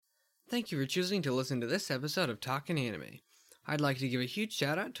Thank you for choosing to listen to this episode of Talkin' Anime. I'd like to give a huge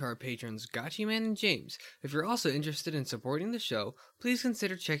shout out to our patrons Gotchiman and James. If you're also interested in supporting the show, please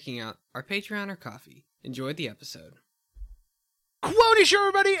consider checking out our Patreon or Ko-fi. Enjoy the episode. Quonish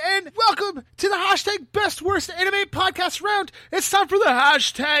everybody, and welcome to the hashtag Best Worst Anime Podcast round. It's time for the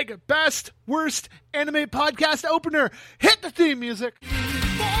hashtag Best Worst Anime Podcast opener. Hit the theme music.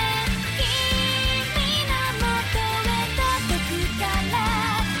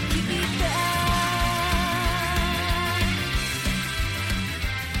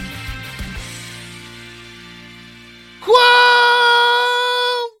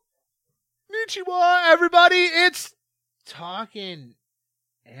 Konnichiwa, everybody. It's Talking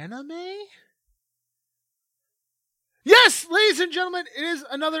Anime? Yes, ladies and gentlemen, it is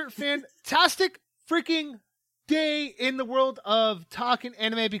another fantastic freaking day in the world of Talking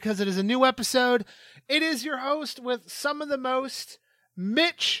Anime because it is a new episode. It is your host with some of the most,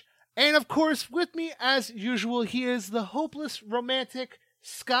 Mitch, and of course, with me as usual, he is the hopeless romantic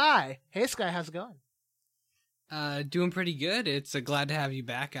Sky. Hey, Sky, how's it going? Doing pretty good. It's glad to have you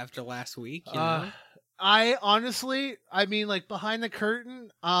back after last week. You know? I honestly, like behind the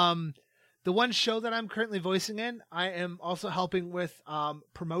curtain, the one show that I'm currently voicing in, I am also helping with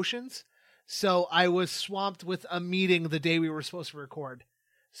promotions. So I was swamped with a meeting the day we were supposed to record.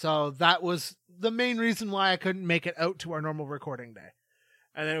 So that was the main reason why I couldn't make it out to our normal recording day.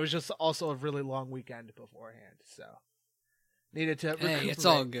 And then it was just also a really long weekend beforehand. So needed to recuperate. Hey, it's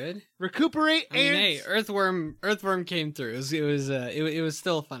all good. Recuperate. Hey, Earthworm Came through. It was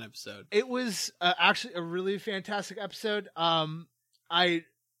still a fun episode. It was actually a really fantastic episode. I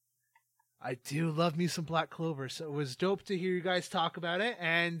do love me some Black Clover, so it was dope to hear you guys talk about it.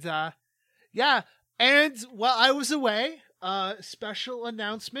 And yeah, and while I was away, special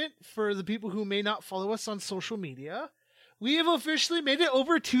announcement for the people who may not follow us on social media: we have officially made it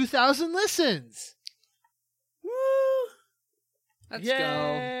over 2,000 listens. Woo! Let's Yay!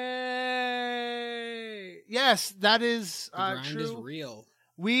 go. Yes, that is The grind true. is real.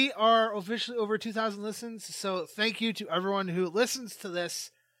 We are officially over 2,000 listens, so thank you to everyone who listens to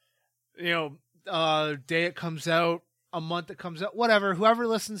this. Day it comes out, a month it comes out, whatever. Whoever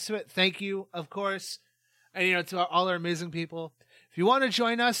listens to it, thank you, of course. And to all our amazing people. If you want to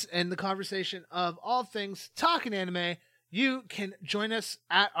join us in the conversation of all things Talking Anime, you can join us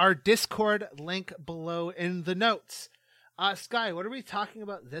at our Discord link below in the notes. Sky, what are we talking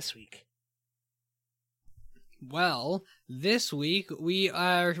about this week? Well, this week we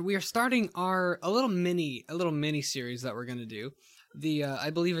are starting a little mini series that we're gonna do. I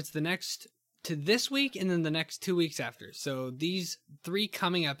believe it's the next to this week and then the next 2 weeks after. So these 3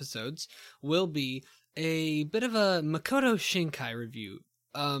 coming episodes will be a bit of a Makoto Shinkai review.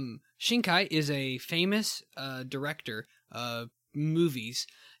 Shinkai is a famous director of movies,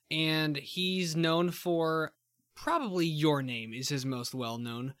 and he's known for probably Your Name is his most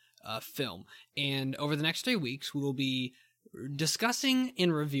well-known film. And over the next 3 weeks, we will be discussing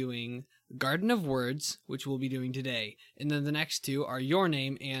and reviewing Garden of Words, which we'll be doing today. And then the next 2 are Your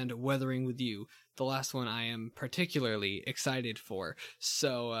Name and Weathering with You. The last one I am particularly excited for.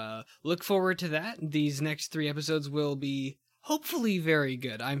 So look forward to that. These next 3 episodes will be hopefully very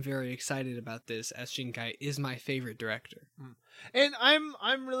good. I'm very excited about this, as Shinkai is my favorite director. And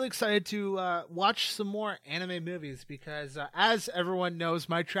I'm really excited to watch some more anime movies because, as everyone knows,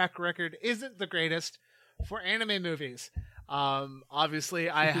 my track record isn't the greatest for anime movies. Obviously,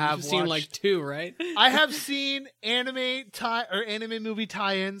 I have seen like 2, right? I have seen anime movie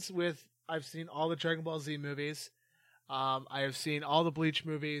tie-ins with. I've seen all the Dragon Ball Z movies. I have seen all the Bleach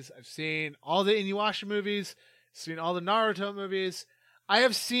movies. I've seen all the Inuyasha movies. Seen all the Naruto movies. I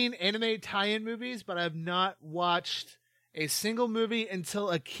have seen anime tie-in movies, but I have not watched a single movie until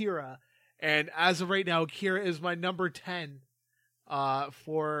Akira. And as of right now, Akira is my number 10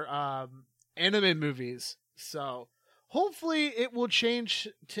 for anime movies. So hopefully it will change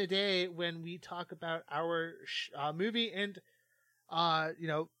today when we talk about our movie and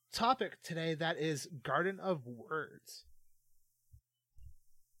topic today, that is Garden of Words.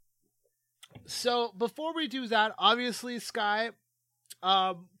 So before we do that, obviously, Sky,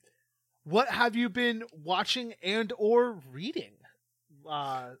 what have you been watching and or reading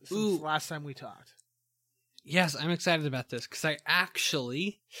since the last time we talked? Yes, I'm excited about this because I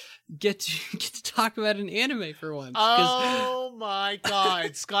actually get to talk about an anime for once. Oh my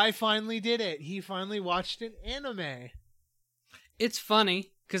god, Sky finally did it. He finally watched an anime. It's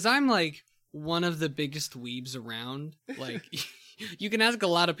funny because I'm like one of the biggest weebs around. Like, you can ask a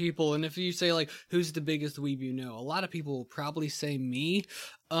lot of people, and if you say like, who's the biggest weeb you know, a lot of people will probably say me.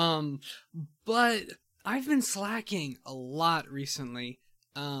 But I've been slacking a lot recently.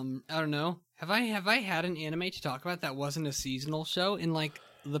 I don't know. Have I had an anime to talk about that wasn't a seasonal show in like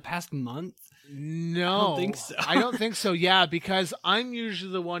the past month? No, I don't think so. I don't think so. Yeah, because I'm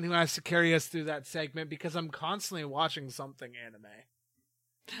usually the one who has to carry us through that segment because I'm constantly watching something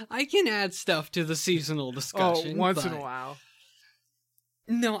anime. I can add stuff to the seasonal discussion. Once in a while.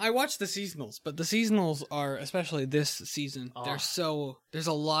 No, I watch the seasonals, but the seasonals are, especially this season, there's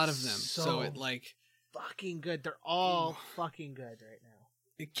a lot of them. So it like fucking good. They're all fucking good right now.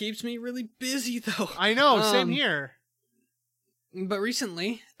 It keeps me really busy though. I know, same here. But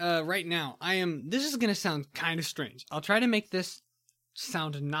recently, right now, this is going to sound kind of strange. I'll try to make this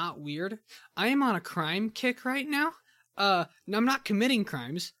sound not weird. I am on a crime kick right now. I'm not committing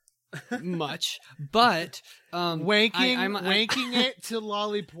crimes much, but wanking it to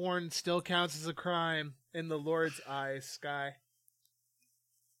lolly porn still counts as a crime in the Lord's eyes, Sky.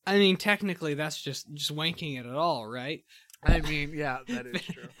 I mean, technically, that's just wanking it at all, right? I mean, yeah, that is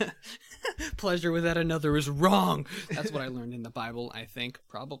true. Pleasure without another is wrong. That's what I learned in the Bible, I think,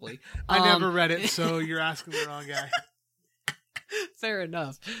 probably. I never read it, so you're asking the wrong guy. Fair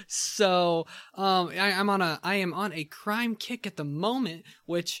enough. So, I am on a crime kick at the moment,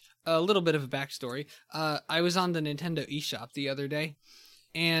 which a little bit of a backstory. I was on the Nintendo eShop the other day,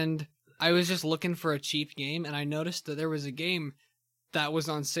 and I was just looking for a cheap game, and I noticed that there was a game that was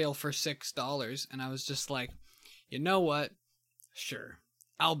on sale for $6, and I was just like, you know what? Sure,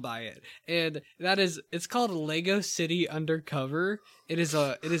 I'll buy it. And it's called Lego City Undercover. It is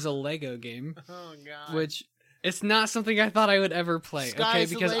a Lego game. Oh god. Which it's not something I thought I would ever play.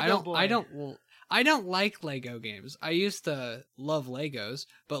 Sky's okay, because boy. I don't like Lego games. I used to love Legos,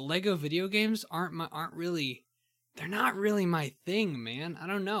 but Lego video games they're not really my thing, man. I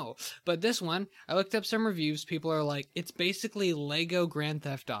don't know. But this one, I looked up some reviews. People are like, it's basically Lego Grand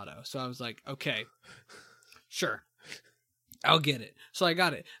Theft Auto. So I was like, okay, sure, I'll get it. So I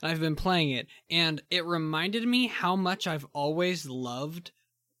got it, and I've been playing it, and it reminded me how much I've always loved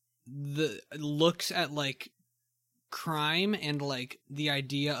the looks at like crime and like the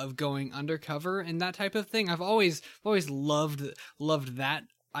idea of going undercover and that type of thing. I've always loved that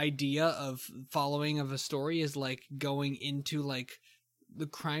idea of following of a story is like going into like the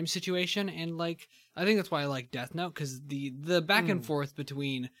crime situation, and like I think that's why I like Death Note, because the back and forth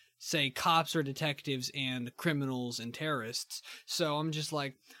between say cops or detectives and criminals and terrorists. So I'm just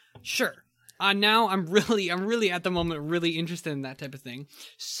like, sure. Now I'm really at the moment really interested in that type of thing.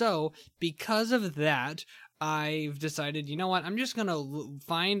 So because of that, I've decided, you know what, I'm just gonna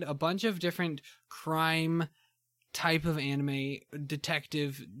find a bunch of different crime type of anime,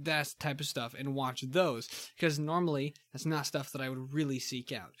 detective, that type of stuff, and watch those, because normally that's not stuff that I would really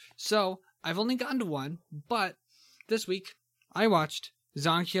seek out. So I've only gotten to one, but this week I watched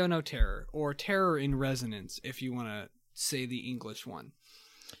Zankyo no Terror, or Terror in Resonance, if you want to say the English one.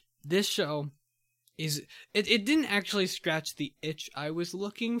 This show it didn't actually scratch the itch I was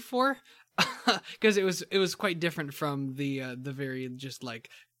looking for, because it was quite different from the very just like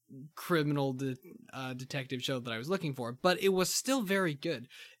criminal detective show that I was looking for, but it was still very good.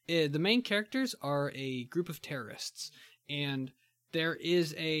 The main characters are a group of terrorists, and there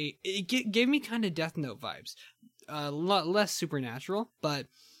is it gave me kind of Death Note vibes, a lot less supernatural, but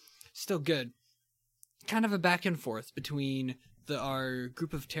still good. Kind of a back and forth between our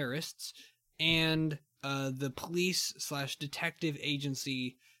group of terrorists and the police / detective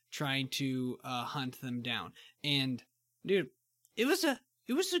agency trying to hunt them down. And dude, it was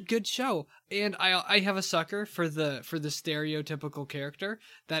a good show, and I have a sucker for the stereotypical character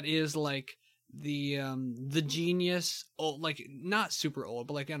that is like the genius, old, like not super old,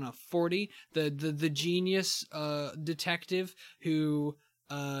 but like I don't know, 40, the genius detective who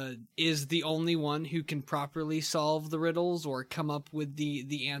is the only one who can properly solve the riddles or come up with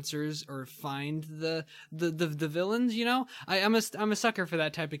the answers or find the villains, you know? I'm a sucker for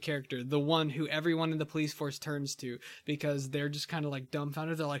that type of character, the one who everyone in the police force turns to because they're just kind of like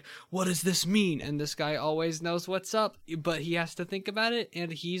dumbfounded. They're like, what does this mean? And this guy always knows what's up, but he has to think about it,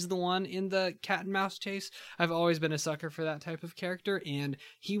 and he's the one in the cat and mouse chase. I've always been a sucker for that type of character, and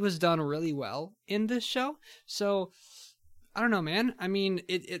he was done really well in this show. So I don't know, man. I mean,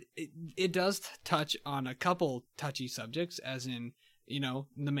 it does touch on a couple touchy subjects, as in, you know,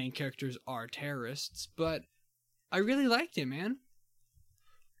 the main characters are terrorists, but I really liked it, man.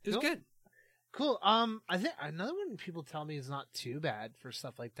 It was good. Cool. I think another one people tell me is not too bad for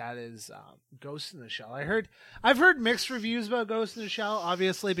stuff like that is Ghost in the Shell. I've heard mixed reviews about Ghost in the Shell,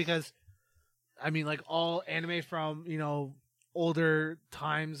 obviously, because I mean, like all anime from, you know, older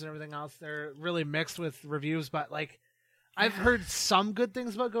times and everything else, they're really mixed with reviews, but like I've heard some good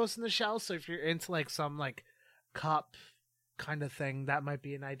things about Ghost in the Shell, so if you're into like some like cop kind of thing, that might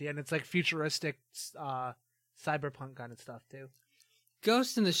be an idea. And it's like futuristic, cyberpunk kind of stuff too.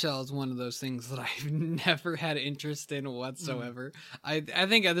 Ghost in the Shell is one of those things that I've never had interest in whatsoever. I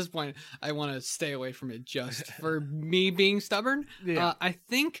think at this point I want to stay away from it just for me being stubborn. Yeah. I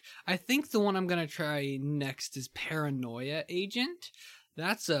think the one I'm gonna try next is Paranoia Agent.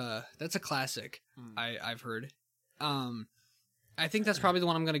 That's a classic. I've heard. I think that's probably the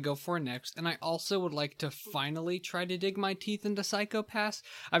one I'm gonna go for next. And I also would like to finally try to dig my teeth into Psycho Pass.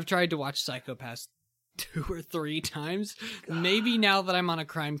 I've tried to watch Psycho Pass 2 or 3 times. Maybe now that I'm on a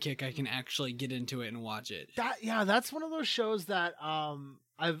crime kick, I can actually get into it and watch it. That's one of those shows that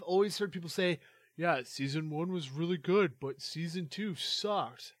I've always heard people say, yeah, season 1 was really good, but season 2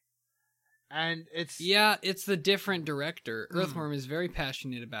 sucked. And it's the different director. Earthworm is very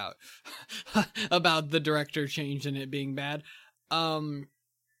passionate about about the director change and it being bad. I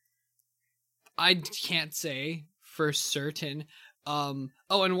can't say for certain. And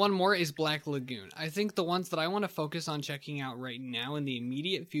one more is Black Lagoon. I think the ones that I want to focus on checking out right now in the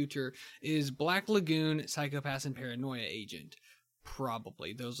immediate future is Black Lagoon, Psycho Pass, and Paranoia Agent.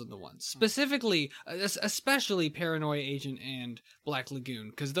 Probably those are the ones. Specifically, especially Paranoia Agent and Black Lagoon,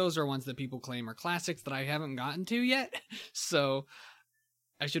 because those are ones that people claim are classics that I haven't gotten to yet. So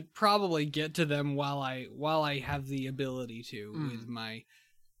I should probably get to them while I have the ability to with my.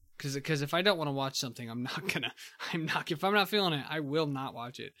 Because if I don't want to watch something, if I'm not feeling it, I will not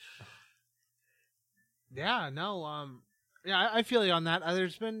watch it. Yeah, no, I feel you on that.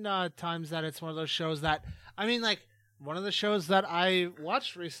 There's been times that it's one of those shows that, I mean, like, one of the shows that I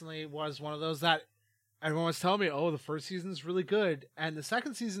watched recently was one of those that everyone was telling me, oh, the first season's really good, and the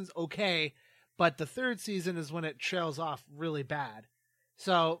second season's okay, but the third season is when it trails off really bad.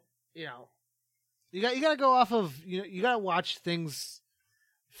 So, you gotta go off of, you gotta watch things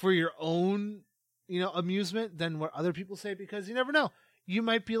for your own, amusement than what other people say, because you never know. You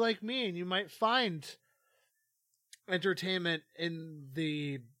might be like me and you might find entertainment in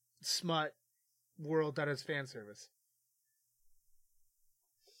the smut world that is fan service.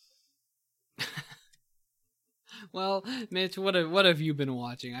 Well, Mitch, what have you been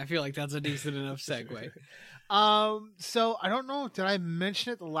watching? I feel like that's a decent enough segue. So I don't know, did I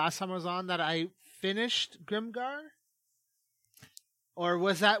mention it the last time I was on that I finished Grimgar? Or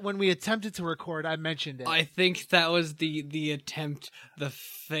was that when we attempted to record? I mentioned it. I think that was the attempt, the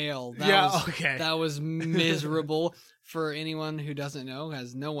fail. Okay. That was miserable for anyone who doesn't know,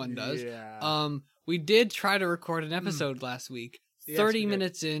 as no one does. Yeah. We did try to record an episode last week. Yes, 30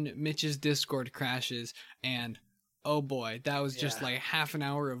 minutes in, Mitch's Discord crashes, and oh boy, that was just like half an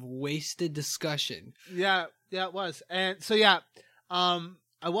hour of wasted discussion. Yeah, it was. And so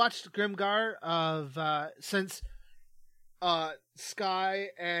I watched Grimgar since Sky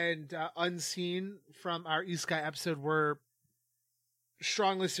and Unseen from our East Sky episode were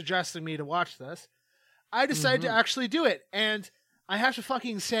strongly suggesting me to watch this. I decided to actually do it, and I have to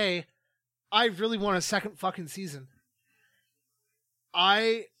fucking say, I really want a second fucking season.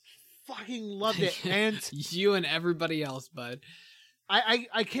 I fucking loved it, and you and everybody else, bud.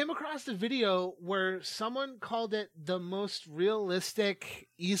 I came across a video where someone called it the most realistic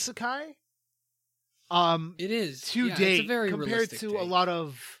isekai. It is to date, it's a very compared to take. A lot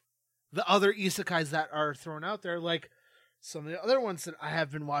of the other isekais that are thrown out there, like some of the other ones that I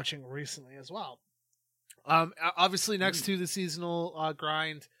have been watching recently as well. Obviously, next to the seasonal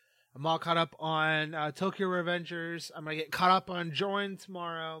grind, I'm all caught up on Tokyo Revengers. I'm gonna get caught up on Join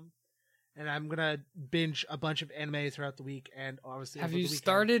tomorrow, and I'm gonna binge a bunch of anime throughout the week. And obviously, have you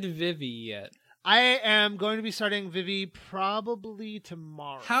started Vivi yet? I am going to be starting Vivi probably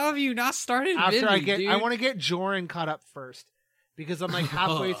tomorrow. How have you not started Vivi? dude? I want to get Jorin caught up first, because I'm like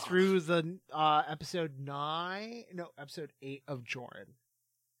halfway through the episode 8 of Jorin,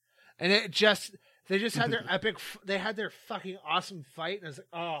 and they just had their epic. They had their fucking awesome fight, and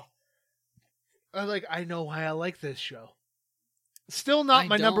I was like, I know why I like this show. Still not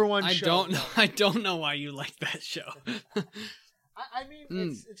my number one show. I don't know why you like that show. I mean,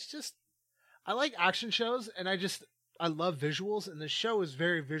 it's just. I like action shows, and I love visuals, and the show is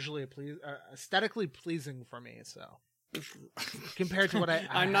very visually aesthetically pleasing for me. So, compared to what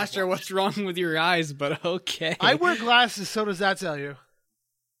I'm not sure what's wrong with your eyes, but okay. I wear glasses, so does that tell you?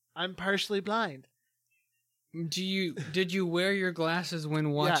 I'm partially blind. Did you wear your glasses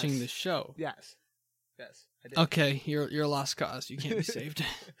when watching the show? Yes, I did. Okay, you're a lost cause. You can't be saved.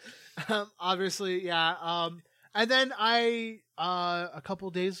 Obviously, yeah. And then a couple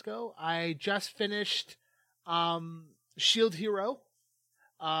days ago, I just finished Shield Hero.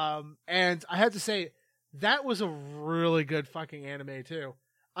 And I have to say, that was a really good fucking anime, too.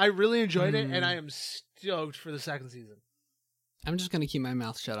 I really enjoyed it, and I am stoked for the second season. I'm just gonna keep my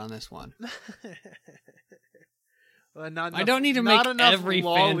mouth shut on this one. Well, not enough, I don't need to not make enough every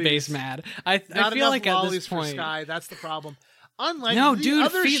lollies. fan base mad. I Not feel enough like at lollies this point, for Sky. That's the problem. Unlike no, the dude,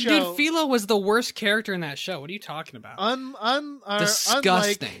 other show, dude, Philo was the worst character in that show. What are you talking about?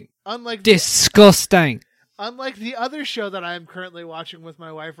 Disgusting. Disgusting. Unlike the other show that I am currently watching with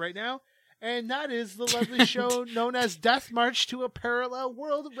my wife right now, and that is the lovely show known as Death March to a Parallel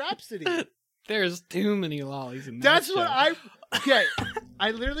World Rhapsody. There's too many lollies in that That's show. what I. Okay, I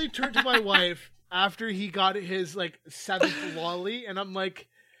literally turned to my wife after he got his like 7th lolly, and I'm like,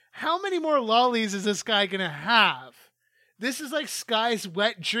 "How many more lollies is this guy gonna have? This is like Sky's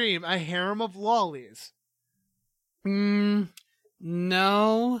wet dream, a harem of lollies."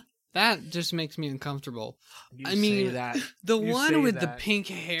 No. That just makes me uncomfortable. You say that. The You one say with that. the pink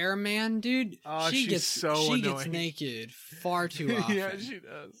hair, man, dude. Oh, she she's gets so she annoying. gets naked far too often. Yeah, she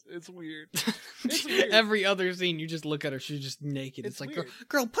does. It's weird. It's weird. Every other scene, you just look at her; she's just naked. It's It's like, weird.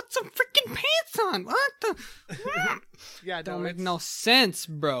 girl, put some freaking pants on. What the? Yeah, Don't no, make it's- no sense,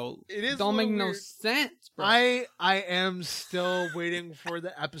 bro. It is a Don't make little no weird. sense, bro. I am still waiting for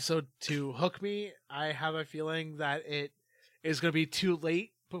the episode to hook me. I have a feeling that it is going to be too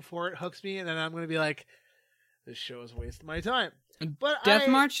late before it hooks me, and then I'm going to be like, this show is wasting my time. But Death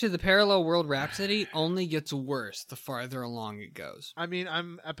March to the Parallel World Rhapsody only gets worse the farther along it goes. I mean,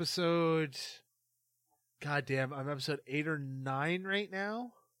 I'm episode 8 or 9 right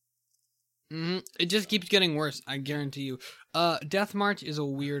now. It just keeps getting worse, I guarantee you. Death March is a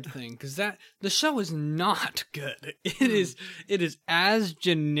weird thing because the show is not good. It is as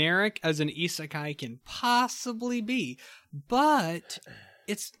generic as an isekai can possibly be, but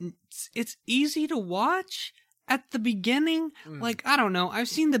it's easy to watch at the beginning. Like, I don't know, I've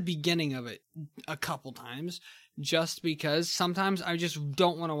seen the beginning of it a couple times just because sometimes I just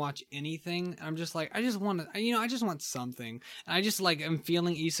don't want to watch anything. I'm just like, I just want something. And I just like, I'm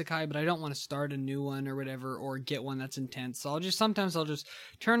feeling isekai, but I don't want to start a new one or whatever, or get one that's intense. So sometimes I'll just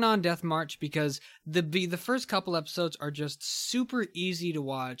turn on Death March because the first couple episodes are just super easy to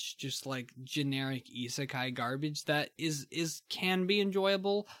watch, just like generic isekai garbage that can be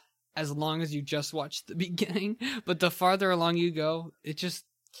enjoyable as long as you just watch the beginning. But the farther along you go,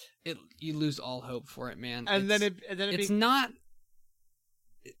 you lose all hope for it, man. And then it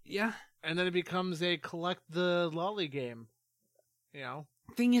becomes a collect the lolly game. You know?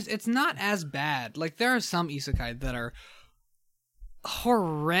 Thing is, it's not as bad. Like, there are some isekai that are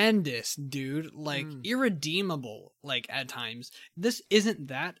horrendous, dude. Like, irredeemable, like, at times. This isn't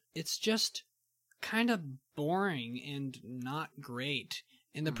that. It's just kind of boring and not great.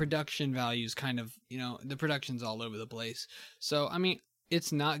 And the production values kind of, the production's all over the place. So, I mean,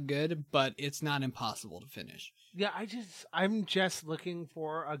 it's not good, but it's not impossible to finish. Yeah, I'm just looking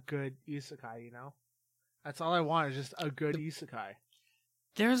for a good isekai, That's all I want is just a good isekai.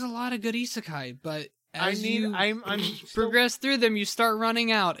 There's a lot of good isekai, but as I'm progress through them, you start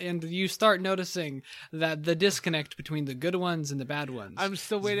running out, and you start noticing that the disconnect between the good ones and the bad ones. I'm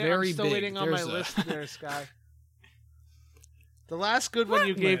still waiting. Waiting on my list there, Sky. The last good one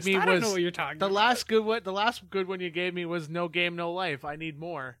you gave me was. I don't know what you're talking about. The last good one you gave me was No Game, No Life. I need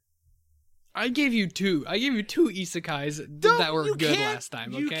more. I gave you 2. I gave you 2 isekais that were good last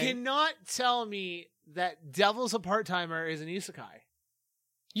time. Okay. You cannot tell me that Devil's a Part-Timer is an isekai.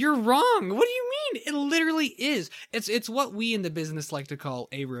 You're wrong. What do you mean? It literally is. It's what we in the business like to call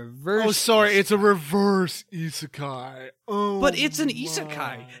a reverse. Oh, sorry, it's a reverse isekai. Oh, but it's an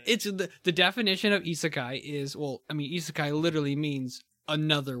isekai. It's the definition of isekai is, isekai literally means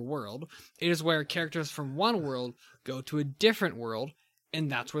another world. It is where characters from one world go to a different world, and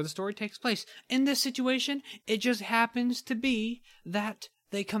that's where the story takes place. In this situation, it just happens to be that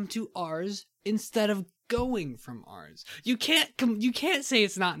they come to ours instead of going from ours. You can't say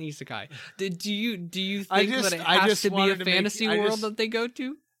it's not an isekai. Do you think that it has to be a fantasy world that they go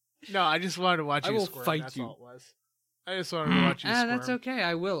to? No, I just wanted to watch you squirm. That's all it was. I just wanted to watch you squirm. That's okay.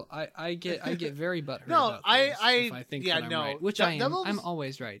 I will. I get very butthurt. No, about this if I think that I'm no, right, which I am. I'm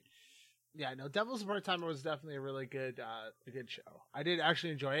always right. Yeah, no, Devil's a Part-Timer was definitely a really good show. I did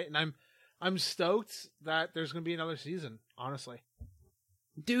actually enjoy it, and I'm stoked that there's going to be another season. Honestly.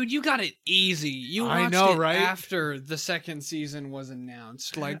 Dude, you got it easy. You watched it after the second season was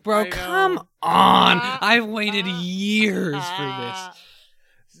announced. Like, bro, come on. I've waited years for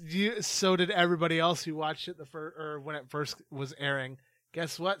this. So did everybody else who watched it when it first was airing.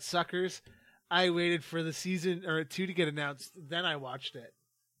 Guess what, suckers? I waited for the season 2 to get announced. Then I watched it.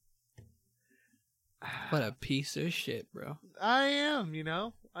 What a piece of shit, bro. I am,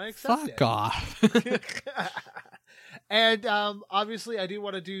 I accept it. Fuck off. And obviously, I do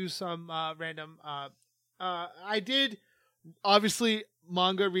want to do some random. I did obviously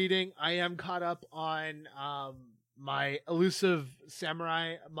manga reading. I am caught up on my Elusive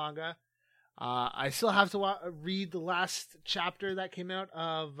Samurai manga. I still have to read the last chapter that came out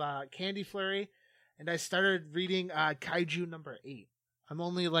of Candy Flurry, and I started reading Kaiju number 8. I'm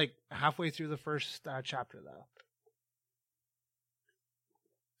only like halfway through the first chapter though.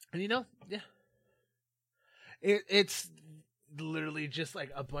 And yeah, it's literally just like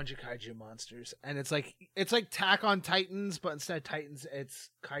a bunch of kaiju monsters, and it's like Attack on Titans, but instead of Titans, it's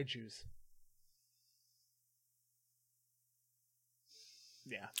kaijus.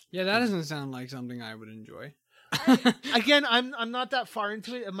 Yeah, that doesn't sound like something I would enjoy. Again, I'm not that far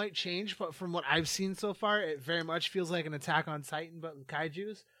into it. It might change, but from what I've seen so far, it very much feels like an Attack on Titan, but with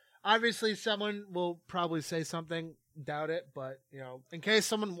kaijus. Obviously, someone will probably say something. Doubt it, but in case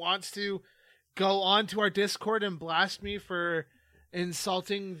someone wants to go on to our Discord and blast me for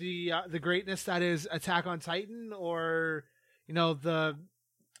insulting the greatness that is Attack on Titan, or the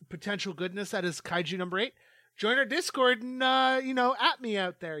potential goodness that is Kaiju number 8, join our Discord and at me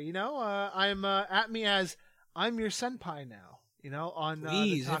out there. I'm at me as I'm your senpai now. On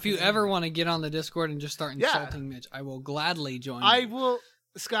please, if you ever want to get on the Discord and just start insulting Mitch, I will gladly join. I will.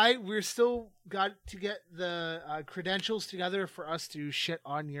 Sky, we're still got to get the credentials together for us to shit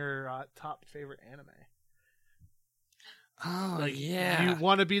on your top favorite anime. Oh, yeah. You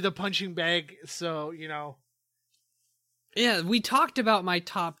want to be the punching bag, so, Yeah, we talked about my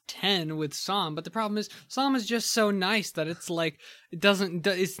top 10 with Sam, but the problem is Sam is just so nice that it's like,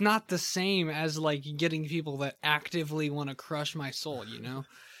 it's not the same as like getting people that actively want to crush my soul,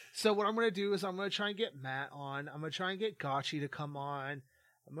 So what I'm going to do is I'm going to try and get Matt on. I'm going to try and get Gotchi to come on.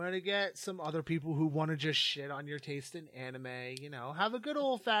 I'm going to get some other people who want to just shit on your taste in anime, have a good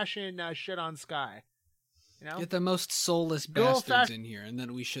old-fashioned shit on Sky. Get the most soulless bastards in here, and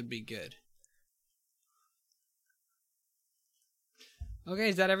then we should be good. Okay,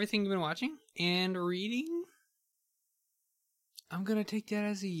 is that everything you've been watching and reading? I'm going to take that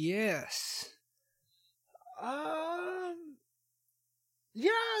as a yes. Yeah,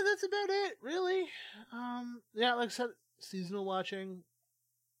 that's about it, really. Yeah, like I said, seasonal watching.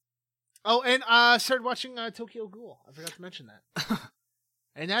 Oh, and started watching Tokyo Ghoul. I forgot to mention that.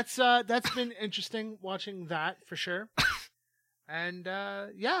 And that's been interesting watching that for sure. And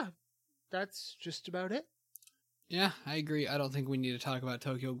yeah, that's just about it. Yeah, I agree. I don't think we need to talk about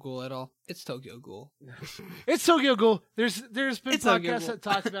Tokyo Ghoul at all. It's Tokyo Ghoul. It's Tokyo Ghoul. There's been podcasts that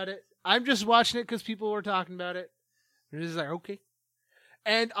talk about it. I'm just watching it because people were talking about it. And it's like, okay.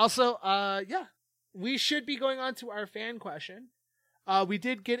 And also, yeah, we should be going on to our fan question. We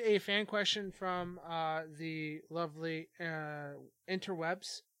did get a fan question from the lovely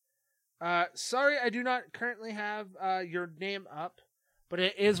interwebs. Sorry, I do not currently have your name up, but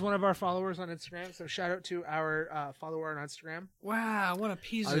it is one of our followers on Instagram. So shout out to our follower on Instagram. Wow, what a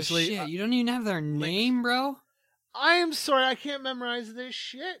piece of shit! You don't even have their name, bro. I am sorry, I can't memorize this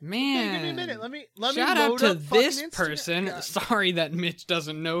shit. Man, okay, give me a minute. Let me shout out to this Instagram. person. God. Sorry that Mitch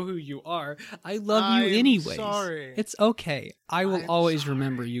doesn't know who you are. I love you anyways. Sorry, it's okay. I will always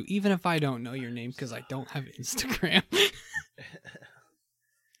remember you, even if I don't know your name because I don't have Instagram.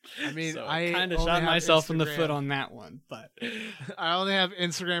 I mean, so I kind of shot myself in the foot on that one, but I only have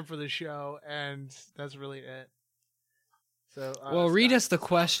Instagram for the show, and that's really it. So, well, read us the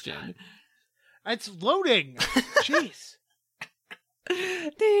question. It's loading. Jeez.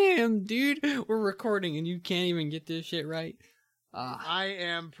 Damn, dude. We're recording and you can't even get this shit right. I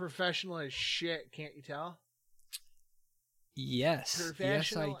am professional as shit, can't you tell? Yes.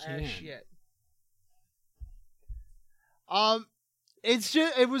 Professional yes, I can. As shit.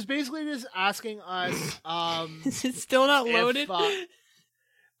 It was basically just asking us, Is it still not loaded?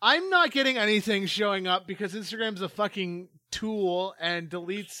 I'm not getting anything showing up because Instagram's a fucking tool and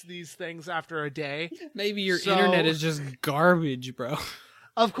deletes these things after a day. Maybe your internet is just garbage, bro.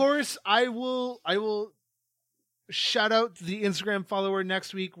 Of course, I will shout out the Instagram follower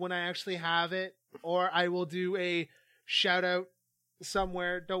next week when I actually have it, or I will do a shout out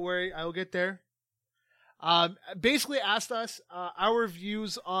somewhere. Don't worry, I will get there. Basically asked us our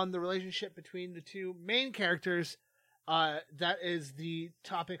views on the relationship between the two main characters. That is the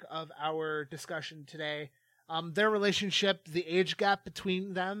topic of our discussion today. Their relationship, the age gap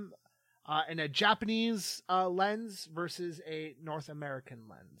between them, in a Japanese lens versus a North American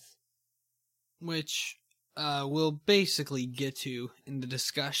lens. Which we'll basically get to in the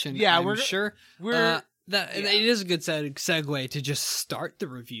discussion. Yeah, I'm sure. It is a good segue to just start the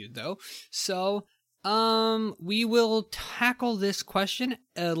review, though. So, we will tackle this question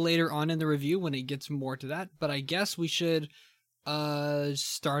later on in the review when it gets more to that. But I guess we should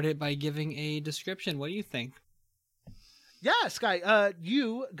start it by giving a description. What do you think? Yeah, Sky,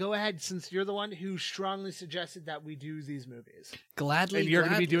 you go ahead since you're the one who strongly suggested that we do these movies. Gladly. And you're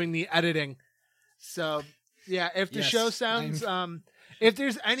going to be doing the editing. So, yeah, if the Yes, show sounds if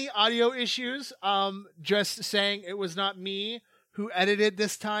there's any audio issues, just saying it was not me who edited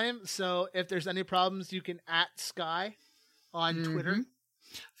this time. So, if there's any problems, you can @Sky on Twitter.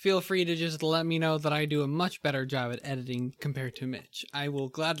 Feel free to just let me know that I do a much better job at editing compared to Mitch. I will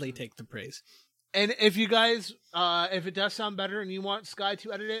gladly take the praise. And if you guys, if it does sound better and you want Sky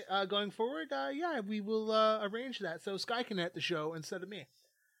to edit it going forward, yeah, we will arrange that so Sky can edit the show instead of me.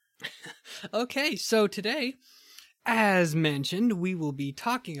 Okay, so today, as mentioned, we will be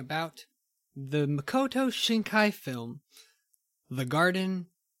talking about the Makoto Shinkai film, The Garden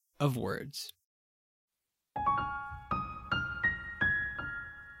of Words.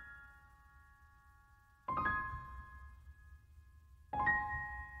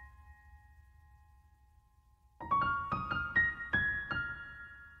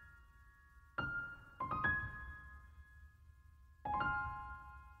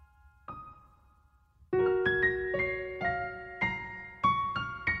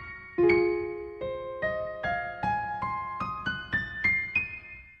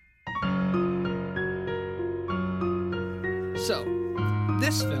 So,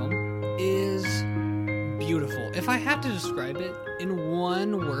 this film is beautiful. If I had to describe it in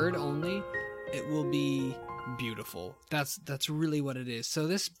one word only, it will be beautiful. That's really what it is. So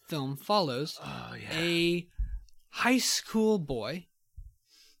this film follows a high school boy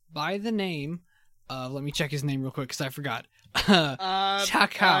by the name of, let me check his name real quick because I forgot.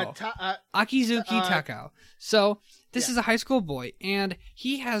 Takao. Akizuki Takao. So this is a high school boy, and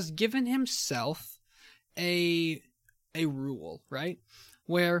he has given himself a rule, right?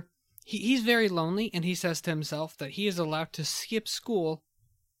 Where he's very lonely, and he says to himself that he is allowed to skip school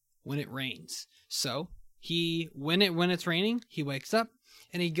when it rains. So when it's raining, he wakes up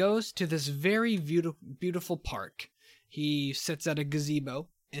and he goes to this very beautiful park. He sits at a gazebo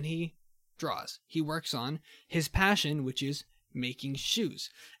and he draws. He works on his passion, which is making shoes.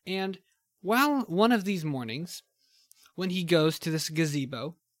 And while one of these mornings, when he goes to this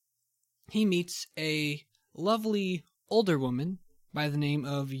gazebo, he meets a lovely older woman by the name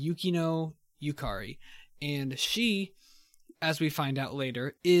of Yukino Yukari. And she, as we find out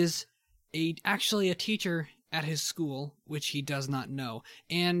later, is actually a teacher at his school, which he does not know.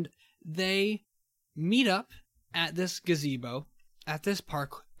 And they meet up at this gazebo, at this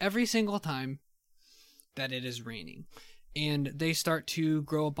park, every single time that it is raining. And they start to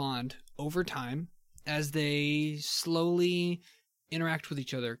grow a bond over time as they slowly interact with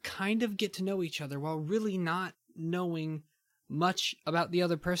each other, kind of get to know each other while really not knowing much about the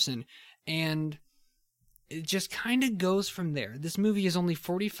other person. And it just kind of goes from there. This movie is only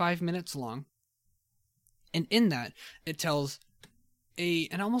 45 minutes long, and in that it tells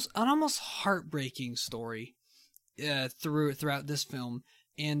an almost heartbreaking story throughout this film.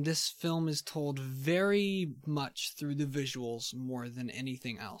 And this film is told very much through the visuals more than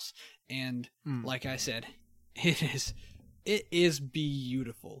anything else. And like I said, it is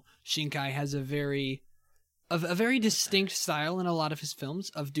beautiful. Shinkai has a very distinct style in a lot of his films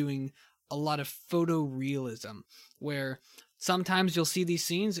of doing a lot of photorealism, where sometimes you'll see these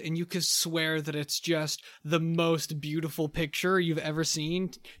scenes and you could swear that it's just the most beautiful picture you've ever seen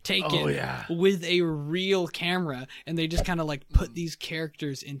taken with a real camera, and they just kind of like put these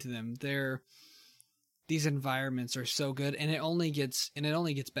characters into them. These environments are so good, and it only gets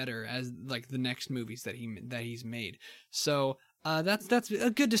better as like the next movies that he's made. So that's a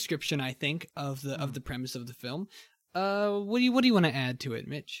good description, I think, of the premise of the film. What do you want to add to it,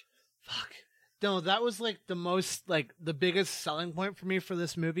 Mitch? Fuck. No, that was like the biggest selling point for me for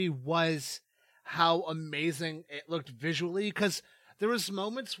this movie was how amazing it looked visually, because there was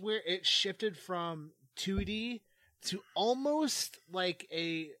moments where it shifted from 2D to almost like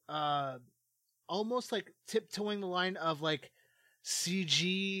tiptoeing the line of like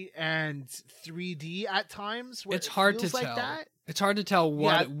CG and 3D at times. Where it's hard to like tell. That. It's hard to tell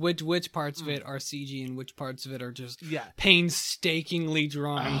which parts of it are CG and which parts of it are just painstakingly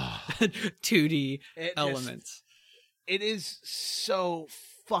drawn 2D elements. It is so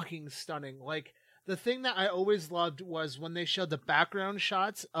fucking stunning. Like, the thing that I always loved was when they showed the background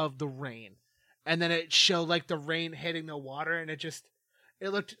shots of the rain, and then it showed like the rain hitting the water, and it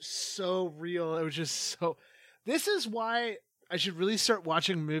looked so real. It was just so. This is why I should really start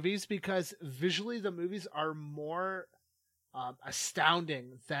watching movies, because visually the movies are more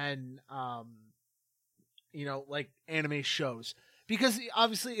astounding than like anime shows, because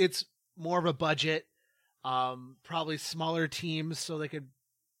obviously it's more of a budget, probably smaller teams, so they could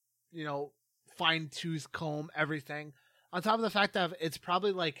fine tooth comb everything. on top of the fact that it's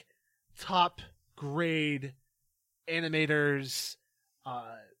probably like top grade animators,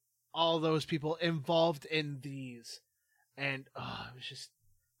 all those people involved in these, and it was just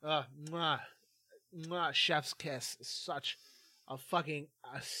chef's kiss. Such a fucking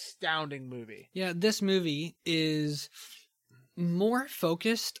astounding movie. Yeah, this movie is more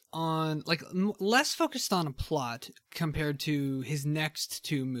focused on, like, less focused on a plot compared to his next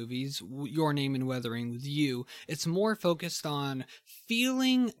two movies, Your Name and Weathering with You. It's more focused on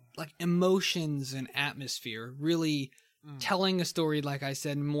feeling, like, emotions and atmosphere, really telling a story, like I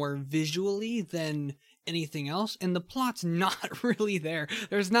said, more visually than anything else. And the plot's not really there.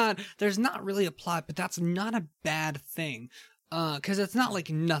 There's not really a plot, but that's not a bad thing. 'Cause it's not like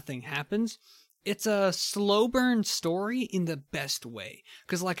nothing happens. It's a slow burn story in the best way.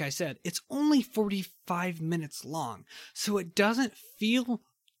 Because like I said, it's only 45 minutes long. So it doesn't feel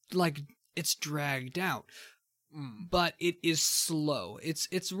like it's dragged out. But it is slow.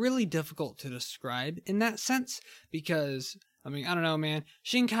 It's really difficult to describe in that sense. Because, I mean, I don't know, man.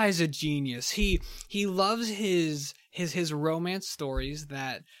 Shinkai's a genius. He loves his romance stories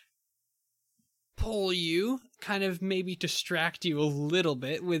that pull you, kind of maybe distract you a little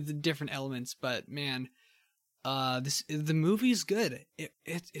bit with different elements, but man, the movie's good.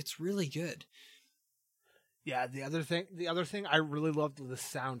 It's really good. Yeah, the other thing I really loved was the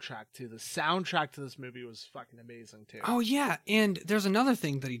soundtrack too. The soundtrack to this movie was fucking amazing too. Oh yeah, and there's another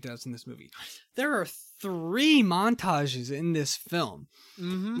thing that he does in this movie. There are 3 montages in this film,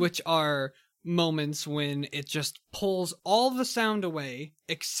 which are moments when it just pulls all the sound away,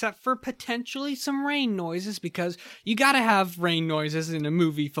 except for potentially some rain noises, because you gotta have rain noises in a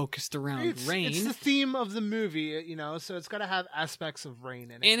movie focused around rain. It's the theme of the movie, you know, so it's gotta have aspects of rain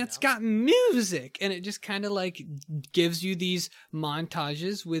in it. And it's got music, and it just kind of like gives you these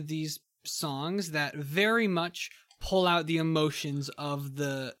montages with these songs that very much pull out the emotions of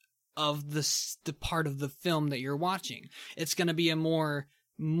the part of the film that you're watching. It's gonna be a more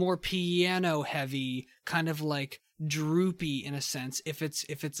piano heavy, kind of like droopy in a sense, if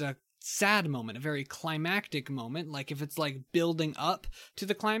it's a sad moment, a very climactic moment. Like if it's like building up to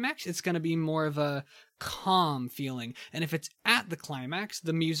the climax, it's going to be more of a calm feeling. And if it's at the climax,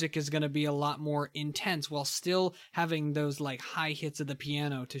 the music is going to be a lot more intense while still having those like high hits of the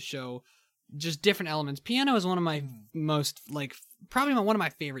piano to show just different elements. Piano is one of my most, like, probably one of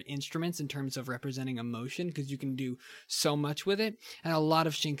my favorite instruments in terms of representing emotion, because you can do so much with it. And a lot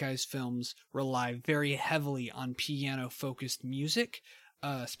of Shinkai's films rely very heavily on piano-focused music,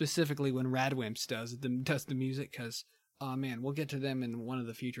 specifically when Radwimps does the music, because, oh man, we'll get to them in one of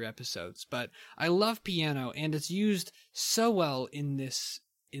the future episodes. But I love piano, and it's used so well in this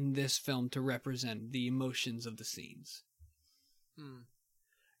film to represent the emotions of the scenes.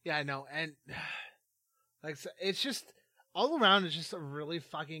 Yeah, I know, and like it's just all around. It's just a really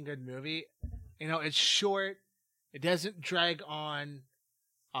fucking good movie. You know, it's short. It doesn't drag on.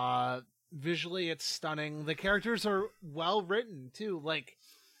 Visually, it's stunning. The characters are well written too. Like,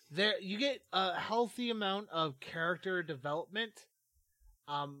 you get a healthy amount of character development,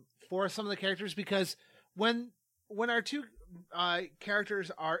 for some of the characters, because when our two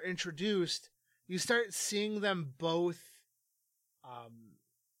characters are introduced, you start seeing them both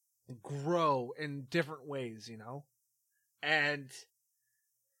grow in different ways, you know, and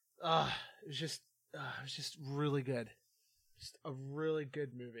it was just really good, just a really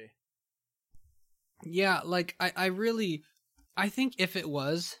good movie. Yeah, like I think if it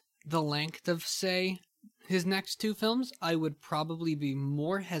was the length of, say, his next 2 films, I would probably be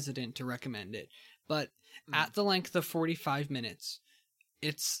more hesitant to recommend it. But at the length of 45 minutes,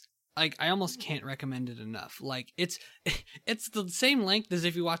 it's like, I almost can't recommend it enough. Like, it's the same length as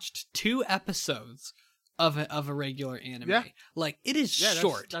if you watched 2 episodes of a regular anime. Yeah. Like, it is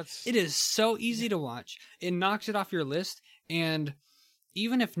short. It is so easy to watch. It knocks it off your list, and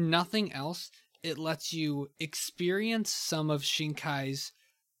even if nothing else, it lets you experience some of Shinkai's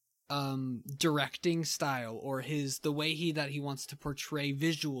directing style, or the way that he wants to portray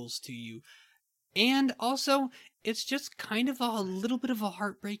visuals to you. And also, it's just kind of a little bit of a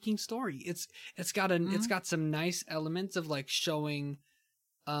heartbreaking story. It's got some nice elements of like showing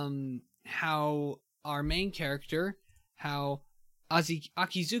how our main character, how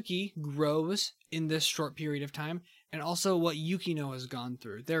Akizuki grows in this short period of time, and also what Yukino has gone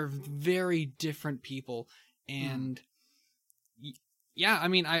through. They're very different people, and yeah, I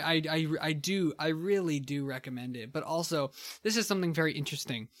mean, I really do recommend it. But also, this is something very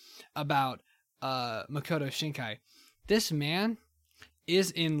interesting about Makoto Shinkai. This man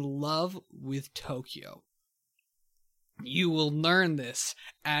is in love with Tokyo. You will learn this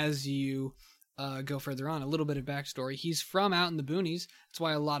as you go further on. A little bit of backstory. He's from out in the boonies. That's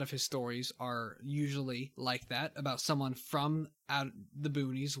why a lot of his stories are usually like that, about someone from out the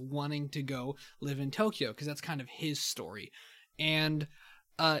boonies wanting to go live in Tokyo, because that's kind of his story. And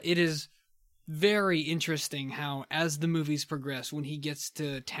it is very interesting how, as the movies progress, when he gets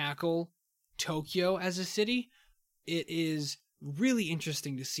to tackle Tokyo as a city, it is really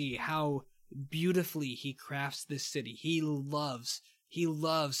interesting to see how beautifully he crafts this city. He loves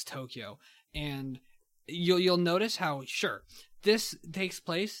Tokyo. And you'll notice how, sure, this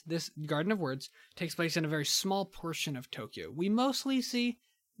Garden of Words takes place in a very small portion of Tokyo. We mostly see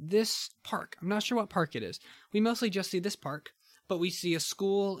this park. I'm not sure what park it is. We mostly just see this park, but we see a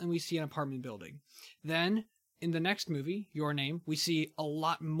school and we see an apartment building. Then, in the next movie, Your Name, we see a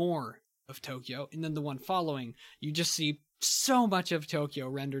lot more of Tokyo. And then the one following, you just see so much of Tokyo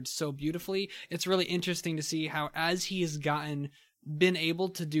rendered so beautifully. It's really interesting to see how, as he has been able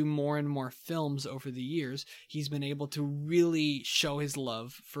to do more and more films over the years, he's been able to really show his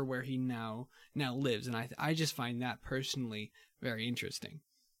love for where he now lives, and I just find that personally very interesting.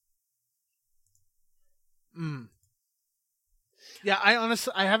 Yeah,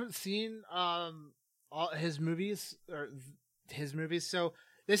 I haven't seen all his movies, so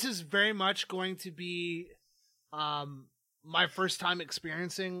this is very much going to be my first time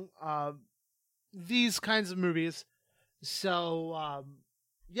experiencing these kinds of movies. So,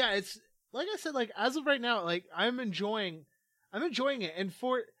 yeah, it's like I said, like, as of right now, like, I'm enjoying it. And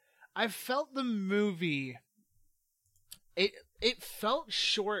I felt the movie, it felt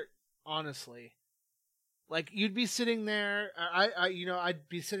short, honestly. Like, you'd be sitting there, I'd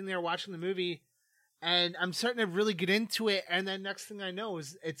be sitting there watching the movie, and I'm starting to really get into it, and then next thing I know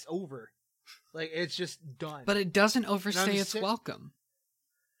is it's over. Like, it's just done. But it doesn't overstay its welcome.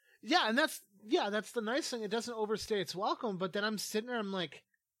 Yeah, and that's the nice thing. It doesn't overstay its welcome, but then I'm sitting there, I'm like,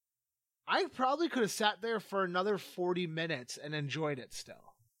 I probably could have sat there for another 40 minutes and enjoyed it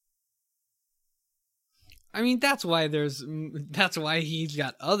still. I mean, that's why he's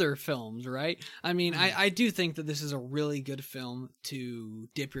got other films, right? I mean, I do think that this is a really good film to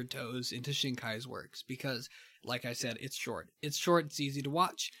dip your toes into Shinkai's works, because, like I said, it's short. It's short, it's easy to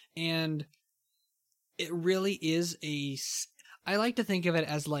watch, and it really is I like to think of it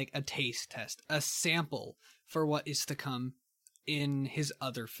as like a taste test, a sample for what is to come in his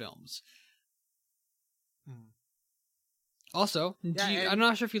other films. Also, I'm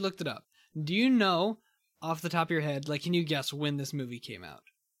not sure if you looked it up. Do you know, off the top of your head, like, can you guess when this movie came out?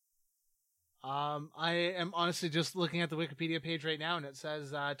 I am honestly just looking at the Wikipedia page right now, and it says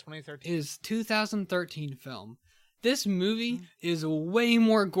 2013. It is 2013 film. This movie is way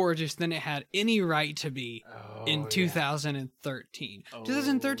more gorgeous than it had any right to be in 2013.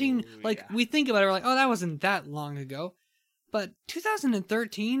 2013, like, we think about it, we're like, oh, that wasn't that long ago. But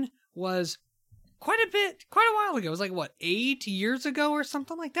 2013 was quite a while ago. It was like, what, 8 years ago or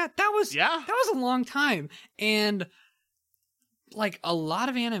something like that? That was a long time. And, like, a lot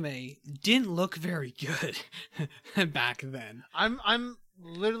of anime didn't look very good back then. I'm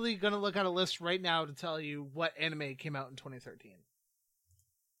literally gonna look at a list right now to tell you what anime came out in 2013.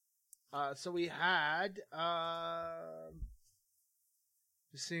 So we had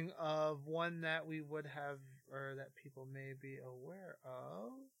seeing of one that we would have, or that people may be aware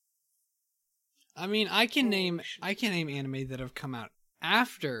of. I mean, I can name anime that have come out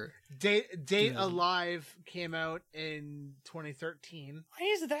after. Date Alive came out in 2013. Why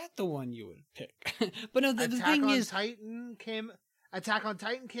is that the one you would pick? But no, the thing is, Attack on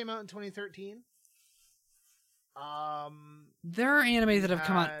Titan came out in 2013. There are anime that have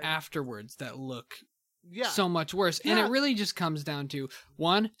come out afterwards that look so much worse. And it really just comes down to,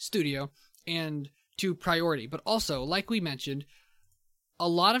 1, studio, and 2, priority. But also, like we mentioned, a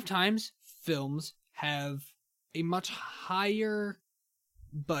lot of times films have a much higher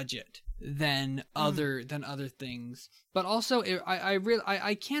budget than other things. But also,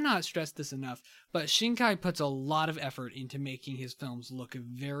 I cannot stress this enough, but Shinkai puts a lot of effort into making his films look a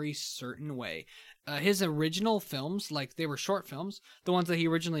very certain way. His original films, like, they were short films, the ones that he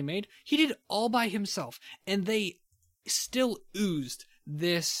originally made, he did all by himself, and they still oozed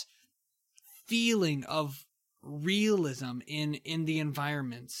this feeling of realism in the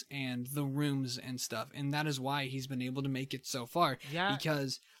environments and the rooms and stuff, and that is why he's been able to make it so far.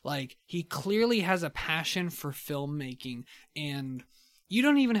 Because, like, he clearly has a passion for filmmaking, and you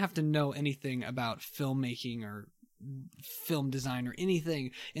don't even have to know anything about filmmaking or film design or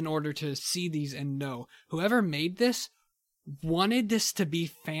anything in order to see these and know whoever made this wanted this to be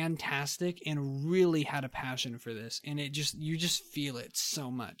fantastic and really had a passion for this, and you just feel it so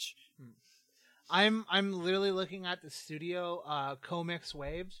much. I'm literally looking at the studio Comics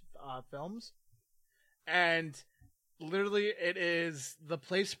Waves Films. and literally it is the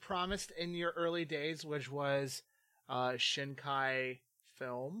place promised in your early days, which was Shinkai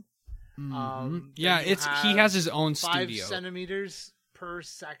Film. Yeah, he has his own 5 studio. centimeters per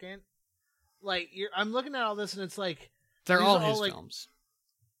second. Like I'm looking at all this, and it's like they're all his like, films.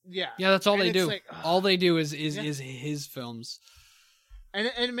 Yeah, that's all and they do. Like, all they do is his films,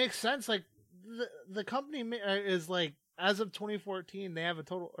 and it makes sense. Like the company is like, as of 2014, they have a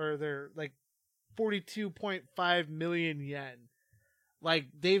total, or they're like 42.5 million yen. Like,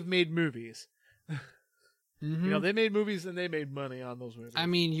 they've made movies. Mm-hmm. You know, they made movies and they made money on those movies. I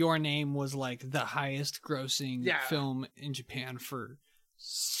mean, Your Name was like the highest grossing film in Japan for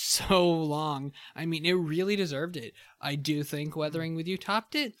so long. I mean, it really deserved it. I do think Weathering with You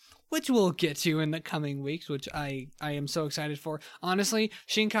topped it, which we'll get to in the coming weeks, which I am so excited for. Honestly,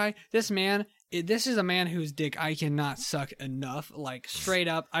 Shinkai, this is a man whose dick I cannot suck enough. Like, straight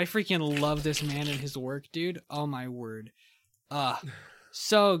up, I freaking love this man and his work, dude. Oh my word.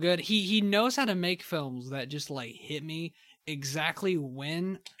 So good. He knows how to make films that just like hit me exactly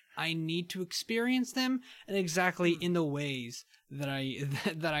when I need to experience them, and exactly in the ways that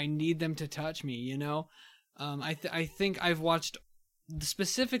I need them to touch me, you know? I think I've watched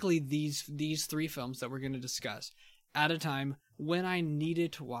specifically these 3 films that we're going to discuss at a time when I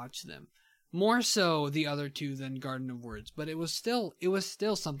needed to watch them. More so the other 2 than Garden of Words, but it was still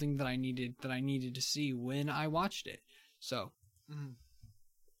something that I needed to see when I watched it. So,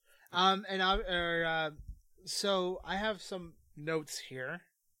 so I have some notes here,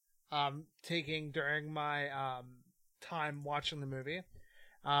 taking during my time watching the movie.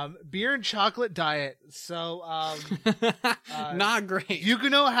 Beer and chocolate diet. So, not great.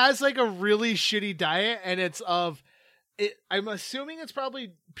 Yukuno has like a really shitty diet, and it's of it. I'm assuming it's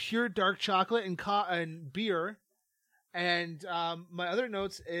probably pure dark chocolate and beer. And my other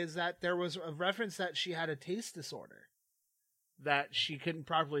notes is that there was a reference that she had a taste disorder, that she couldn't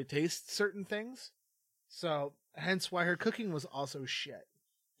properly taste certain things. So, hence why her cooking was also shit.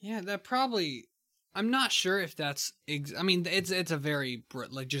 Yeah, that probably... I'm not sure if that's... I mean, it's a very,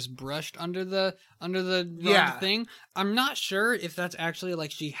 like, just brushed under the rug thing. I'm not sure if that's actually,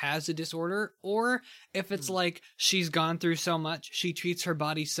 like, she has a disorder, or if it's, like, she's gone through so much, she treats her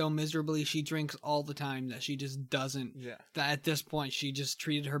body so miserably, she drinks all the time, that she just doesn't... Yeah. That at this point, she just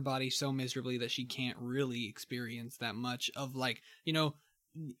treated her body so miserably that she can't really experience that much of, like, you know...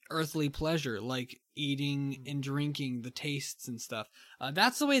 earthly pleasure, like eating and drinking, the tastes and stuff.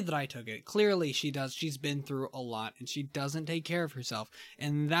 That's the way that I took it. Clearly she's been through a lot, and she doesn't take care of herself,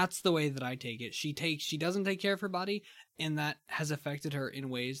 and that's the way that I take it. She doesn't take care of her body, and that has affected her in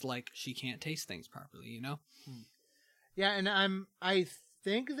ways like she can't taste things properly, you know? Yeah, and I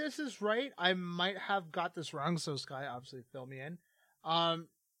think this is right. I might have got this wrong, so Sky, obviously fill me in.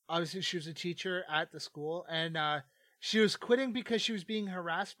 Obviously she was a teacher at the school, and she was quitting because she was being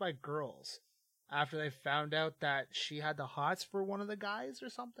harassed by girls after they found out that she had the hots for one of the guys or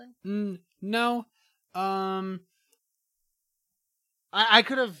something. No. I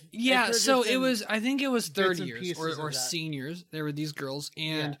could have... Yeah, so it was... I think it was third years or seniors. There were these girls,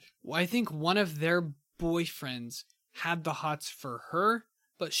 and I think one of their boyfriends had the hots for her,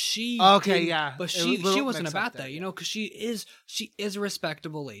 but she... Okay, yeah. But she wasn't about that, you know, because she is a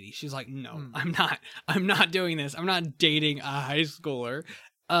respectable lady. She's like, no, I'm not doing this. I'm not dating a high schooler.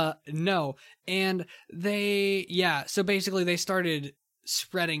 No. And so basically they started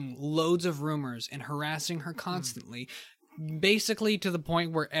spreading loads of rumors and harassing her constantly, basically to the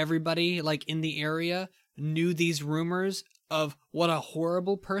point where everybody, like, in the area knew these rumors of what a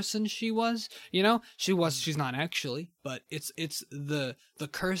horrible person she was. You know, she's not actually, but it's the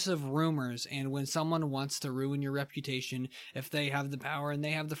curse of rumors. And when someone wants to ruin your reputation, if they have the power and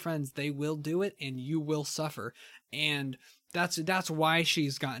they have the friends, they will do it, and you will suffer. And that's why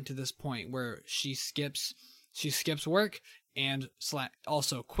she's gotten to this point where she skips work and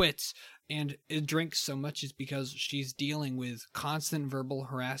also quits and it drinks so much, is because she's dealing with constant verbal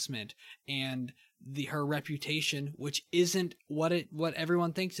harassment and her reputation, which isn't what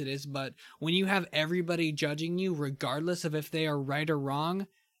everyone thinks it is. But when you have everybody judging you, regardless of if they are right or wrong,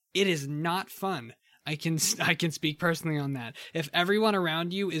 it is not fun. I can speak personally on that. If everyone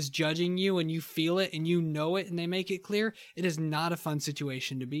around you is judging you and you feel it and you know it and they make it clear, it is not a fun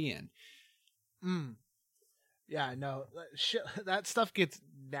situation to be in. Yeah, no, shit, that stuff gets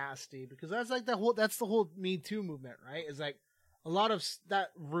nasty, because that's the whole Me Too movement, right? It's like a lot of that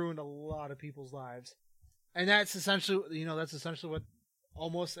ruined a lot of people's lives, and that's essentially what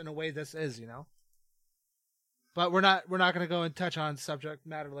almost in a way this is, you know. But we're not going to go and touch on subject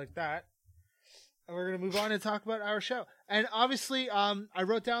matter like that. We're going to move on and talk about our show. And obviously, I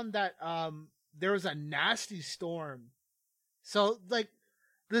wrote down that there was a nasty storm. So like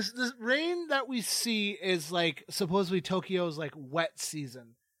this rain that we see is like supposedly Tokyo's like wet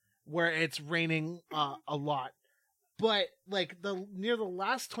season, where it's raining a lot. But like near the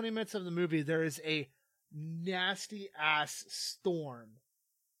last 20 minutes of the movie, there is a nasty ass storm,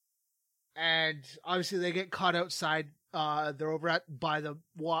 and obviously they get caught outside. They're over by the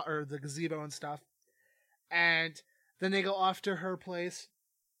water, the gazebo and stuff, and then they go off to her place.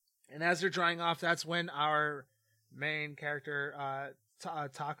 And as they're drying off, that's when our main character,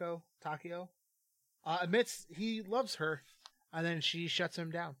 Takio, admits he loves her, and then she shuts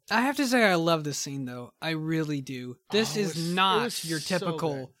him down. I have to say I love this scene, though. I really do. This is not your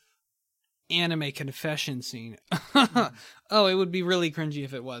typical anime confession scene. Oh, it would be really cringy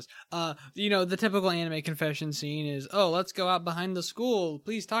if it was. The typical anime confession scene is, oh, let's go out behind the school.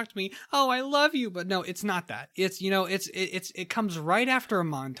 Please talk to me. Oh, I love you. But no, it's not that. It's, it comes right after a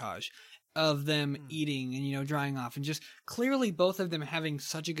montage of them eating and, drying off, and just clearly both of them having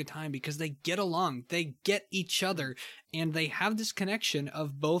such a good time because they get along, they get each other, and they have this connection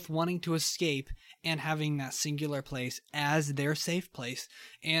of both wanting to escape and having that singular place as their safe place.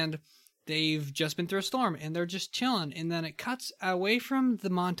 And they've just been through a storm and they're just chilling. And then it cuts away from the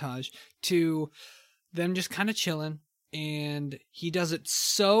montage to them just kind of chilling. And he does it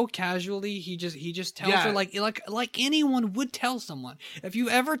so casually. He just tells her like anyone would tell someone. If you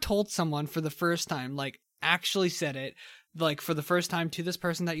ever told someone for the first time, like actually said it, like for the first time to this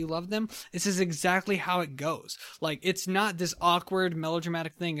person that you love them, this is exactly how it goes. Like it's not this awkward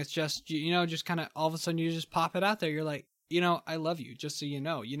melodramatic thing. It's just, just kind of all of a sudden you just pop it out there. You're like, I love you, just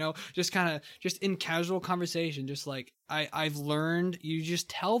so just kind of just in casual conversation, just like I've learned, you just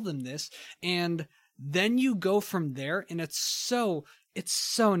tell them this, and then you go from there, and it's so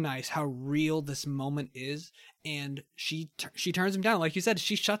nice how real this moment is. And she turns him down, like you said,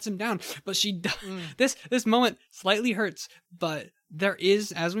 she shuts him down, but this moment slightly hurts, but there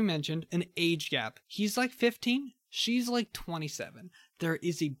is, as we mentioned, an age gap. He's like 15, she's like 27. There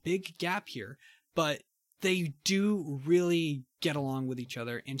is a big gap here, but they do really get along with each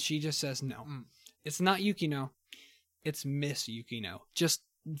other, and she just says no. It's not Yukino, it's Miss Yukino. Just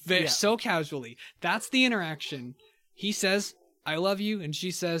so casually. That's the interaction. He says, I love you, and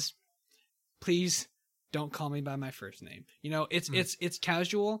she says, please don't call me by my first name. It's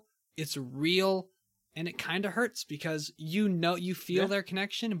casual, it's real, and it kind of hurts because you feel their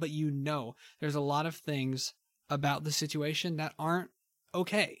connection, but there's a lot of things about the situation that aren't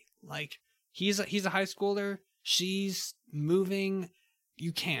okay. Like, he's a high schooler. She's moving.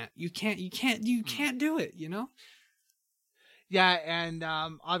 You can't do it, Yeah, and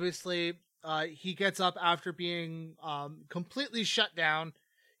obviously he gets up after being completely shut down.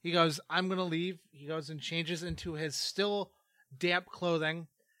 He goes, I'm going to leave. He goes and changes into his still damp clothing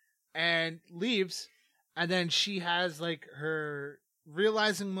and leaves. And then she has like her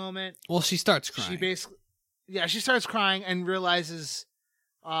realizing moment. Well, she starts crying. She starts crying and realizes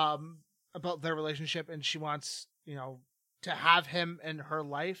about their relationship, and she wants, to have him in her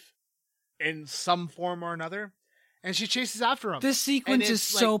life in some form or another, and she chases after him. This sequence is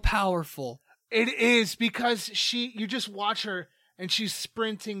so powerful. It is, because you just watch her and she's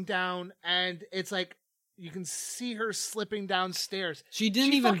sprinting down, and it's like you can see her slipping downstairs. She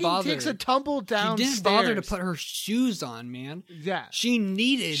didn't even bother. Takes a tumble downstairs. She didn't bother to put her shoes on, man. Yeah. She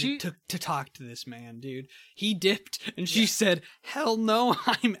needed to talk to this man, dude. He dipped, and she said, hell no,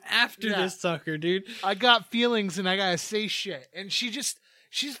 I'm after this sucker, dude. I got feelings, and I gotta say shit. And she's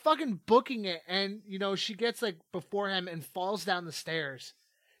fucking booking it, and, she gets, like, before him and falls down the stairs.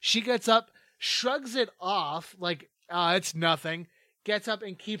 She gets up, shrugs it off, like, it's nothing, gets up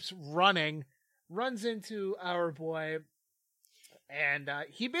and keeps running, runs into our boy, and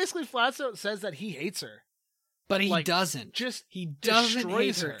he basically flat out says that he hates her. But he doesn't. He doesn't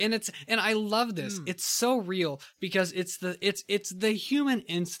hate her. And I love this. It's so real because it's the human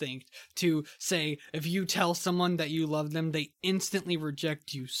instinct to say, if you tell someone that you love them, they instantly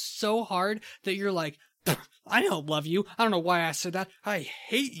reject you so hard that you're like, I don't love you. I don't know why I said that. I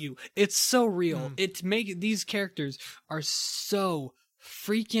hate you. It's so real. These characters are so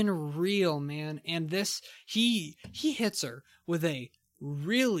freaking real, man. And this, he hits her with a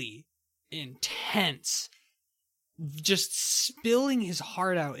really intense, just spilling his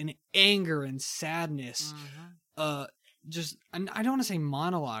heart out in anger and sadness. I don't want to say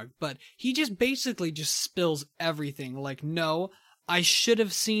monologue, but he just basically just spills everything. Like, no, I should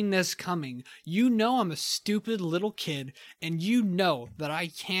have seen this coming. I'm a stupid little kid, and that I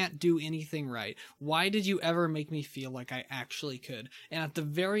can't do anything right. Why did you ever make me feel like I actually could? And at the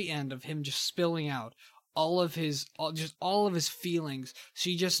very end of him just spilling out all of his feelings,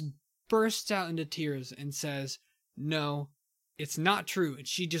 she just bursts out into tears and says, "No, it's not true." And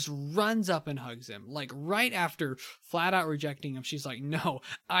she just runs up and hugs him. Like right after flat out rejecting him, she's like, "No,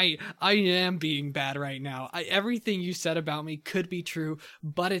 I am being bad right now. Everything you said about me could be true,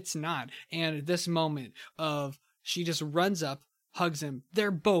 but it's not." And this moment of she just runs up, hugs him.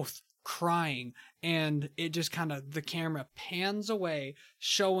 They're both crying, and it just kind of, the camera pans away,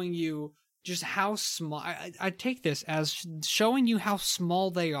 showing you just how small. I take this as showing you how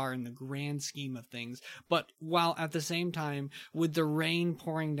small they are in the grand scheme of things, but while at the same time, with the rain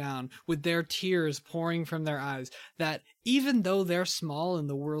pouring down, with their tears pouring from their eyes, that even though they're small and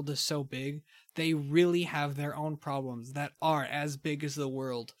the world is so big, they really have their own problems that are as big as the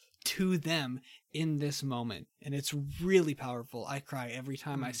world to them in this moment. And it's really powerful. I cry every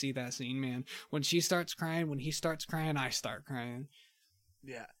time I see that scene, man. When she starts crying, when he starts crying, I start crying.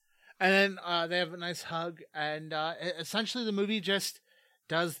 Yeah. And then they have a nice hug, and essentially the movie just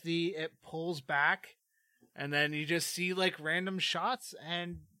does it pulls back, and then you just see like random shots,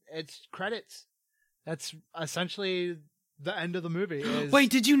 and it's credits. That's essentially the end of the movie.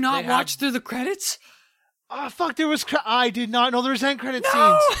 Wait, did you not watch through the credits? Oh, fuck, there was... I did not know there was end credit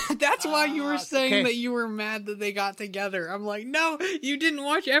scenes. That's why you were saying that you were mad that they got together. I'm like, no, you didn't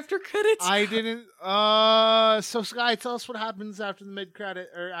watch after credits? I didn't. So, Sky, tell us what happens after the mid-credit,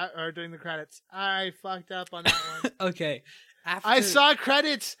 or during the credits. I fucked up on that one. Okay. I saw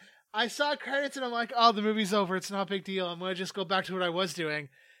credits, and I'm like, oh, the movie's over. It's not a big deal. I'm going to just go back to what I was doing.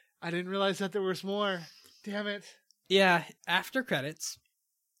 I didn't realize that there was more. Damn it. Yeah, after credits...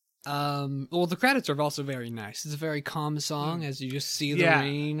 well, the credits are also very nice. It's a very calm song as you just see the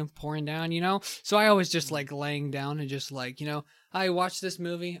rain pouring down, you know? So I always just like laying down and just like, you know, I watched this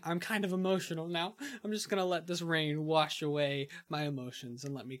movie. I'm kind of emotional now. I'm just gonna let this rain wash away my emotions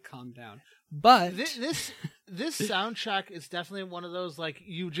and let me calm down. But this soundtrack is definitely one of those, like,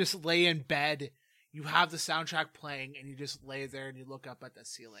 you just lay in bed, you have the soundtrack playing, and you just lay there and you look up at the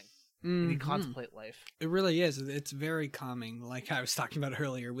ceiling. And you contemplate life. It really is. It's very calming, like I was talking about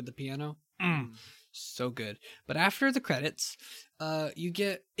earlier with the piano. So good. But after the credits, you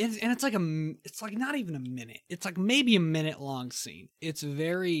get, and it's like not even a minute. It's like maybe a minute long scene. It's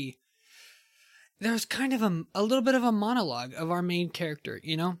very, there's kind of a little bit of a monologue of our main character,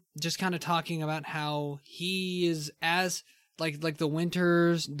 you know, just kind of talking about how he is, as like the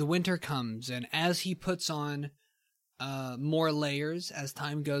winter comes, and as he puts on more layers as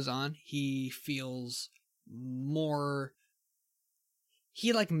time goes on, he feels more,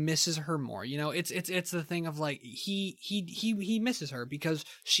 he like misses her more, you know. It's the thing of like he misses her because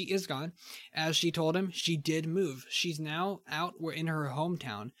she is gone. As she told him, she did move. She's now out, we're in her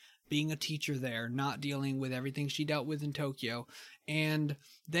hometown, being a teacher there, not dealing with everything she dealt with in Tokyo, and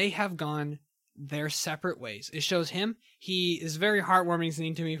they have gone their separate ways. It shows him, he is very heartwarming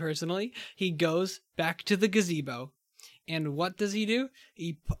scene to me personally. He goes back to the gazebo. And what does he do?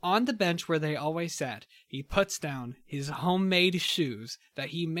 On the bench where they always sat, he puts down his homemade shoes that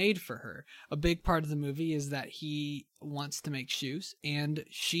he made for her. A big part of the movie is that he wants to make shoes, and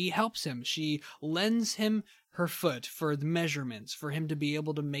she helps him. She lends him her foot for the measurements, for him to be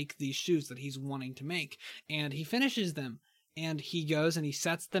able to make these shoes that he's wanting to make. And he finishes them, and he goes and he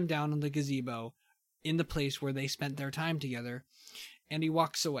sets them down in the gazebo in the place where they spent their time together, and he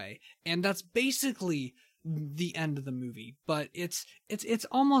walks away. And that's basically the end of the movie, but it's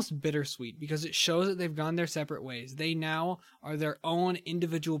almost bittersweet because it shows that they've gone their separate ways. They now are their own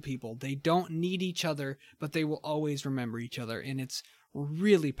individual people. They don't need each other, but they will always remember each other, and it's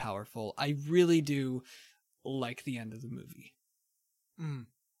really powerful. I really do like the end of the movie.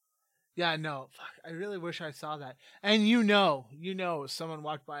 Yeah, no, fuck, I really wish I saw that. And you know, someone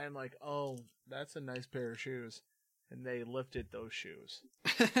walked by and like, oh, that's a nice pair of shoes. And they lifted those shoes.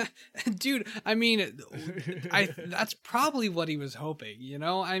 Dude, I mean, that's probably what he was hoping, you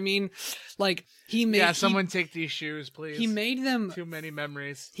know? I mean, like, someone take these shoes, please. He made them... Too many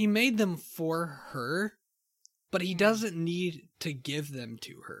memories. He made them for her, but he doesn't need to give them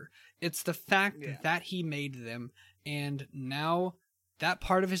to her. It's the fact that he made them, and now that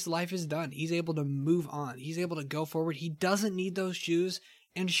part of his life is done. He's able to move on. He's able to go forward. He doesn't need those shoes,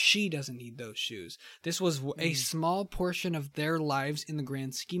 and she doesn't need those shoes. This was a small portion of their lives in the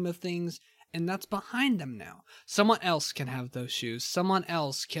grand scheme of things, and that's behind them now. Someone else can have those shoes. Someone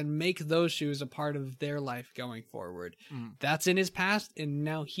else can make those shoes a part of their life going forward. That's in his past, and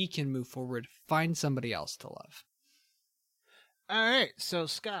now he can move forward, find somebody else to love. All right, so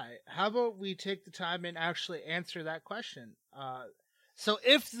Sky, how about we take the time and actually answer that question? So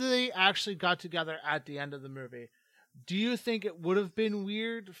if they actually got together at the end of the movie, Do you think it would have been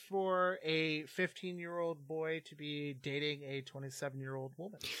weird for a 15-year-old boy to be dating a 27-year-old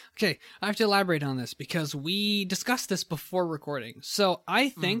woman? Okay, I have to elaborate on this because we discussed this before recording. So I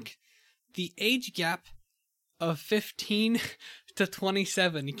think the age gap of 15 to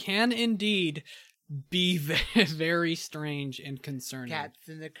 27 can indeed be very, very strange and concerning. Cats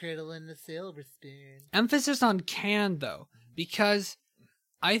in the cradle and the silver spoon. Emphasis on can, though, because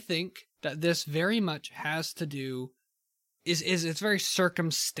I think that this very much has to do is it's very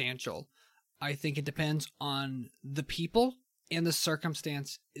circumstantial. I think it depends on the people and the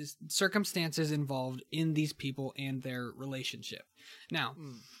circumstances involved in these people and their relationship. Now,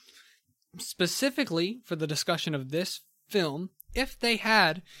 specifically for the discussion of this film, if they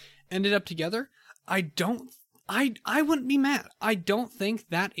had ended up together, I wouldn't be mad. I don't think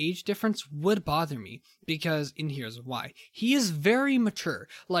that age difference would bother me because, and here's why. He is very mature.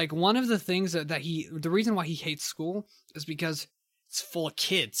 Like, one of the things the reason why he hates school is because it's full of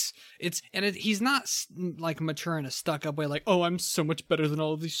kids. He's not like mature in a stuck-up way, like, oh, I'm so much better than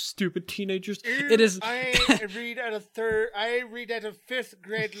all of these stupid teenagers. It is. I read at a fifth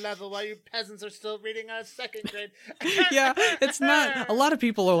grade level, while you peasants are still reading at a second grade. Yeah, it's not. A lot of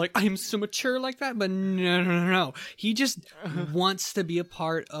people are like, I'm so mature like that, but no. He just wants to be a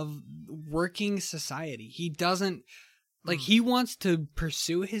part of working society. He doesn't he wants to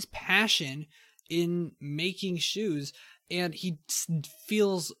pursue his passion in making shoes. And he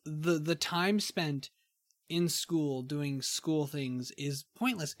feels the time spent in school doing school things is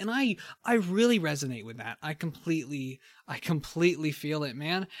pointless. And I really resonate with that. I completely feel it,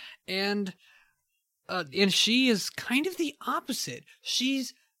 man. And she is kind of the opposite. She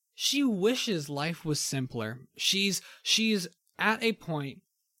wishes life was simpler. She's at a point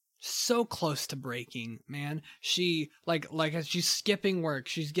so close to breaking, man. She she's skipping work.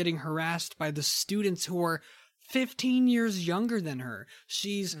 She's getting harassed by the students who are 15 years younger than her.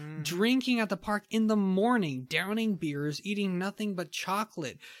 She's drinking at the park in the morning, downing beers, eating nothing but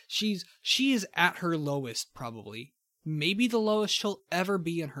chocolate. She is at her lowest, probably. Maybe the lowest she'll ever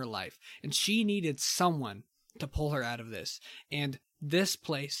be in her life. And she needed someone to pull her out of this. And this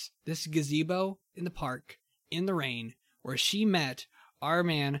place, this gazebo in the park, in the rain, where she met our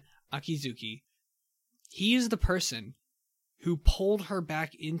man, Akizuki, he is the person who pulled her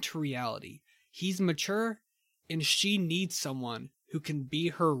back into reality. He's mature, and she needs someone who can be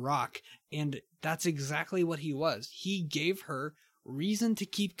her rock. And that's exactly what he was. He gave her reason to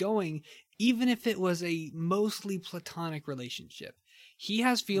keep going, even if it was a mostly platonic relationship. He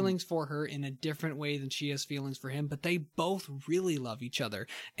has feelings for her in a different way than she has feelings for him, but they both really love each other.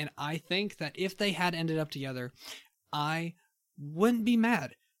 And I think that if they had ended up together, I wouldn't be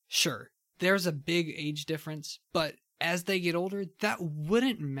mad. Sure, there's a big age difference, but as they get older, that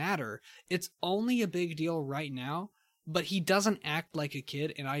wouldn't matter. It's only a big deal right now, but he doesn't act like a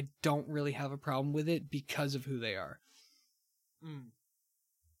kid, and I don't really have a problem with it because of who they are.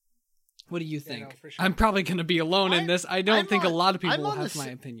 What do you think? Yeah, no, for sure. I'm probably going to be alone in this. I don't think a lot of people will have my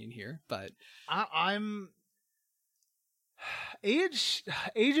opinion here, but age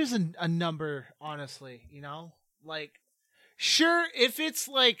is a number, honestly, you know? Like, sure, if it's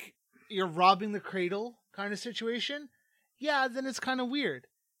like you're robbing the cradle kind of situation, yeah, then it's kind of weird.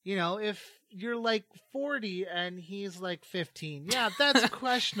 You know, if you're like 40 and he's like 15, yeah, that's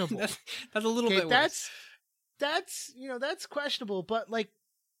questionable. that's a little bit worse. That's questionable, but like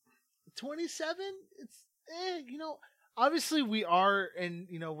 27, it's obviously we are, and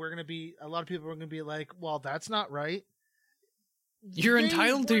we're going to be, a lot of people are going to be like, well, that's not right. You're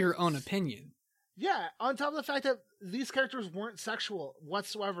entitled to your own opinion. Yeah, on top of the fact that these characters weren't sexual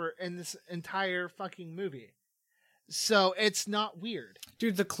whatsoever in this entire fucking movie. So it's not weird.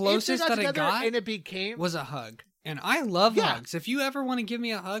 Dude, the closest that I got and it became was a hug. And I love hugs. If you ever want to give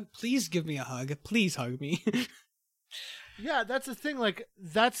me a hug, please give me a hug. Please hug me. Yeah, that's the thing. Like,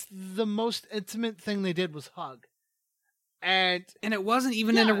 that's the most intimate thing they did was hug. And it wasn't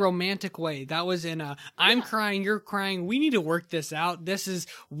even in a romantic way. That was in a, I'm crying, you're crying. We need to work this out.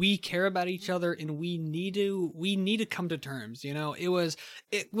 We care about each other, and we need to come to terms. It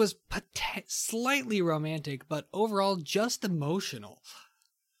was slightly romantic, but overall just emotional.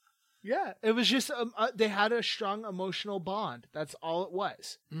 Yeah, it was just, they had a strong emotional bond. That's all it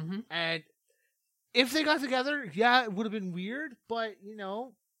was. Mm-hmm. And if they got together, yeah, it would have been weird, but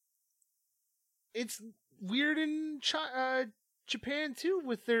it's weird in Japan too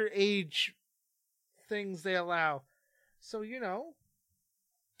with their age things they allow. So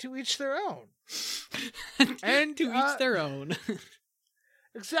to each their own. And to each their own.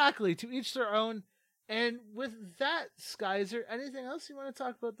 Exactly, to each their own. And with that, Sky, is there anything else you want to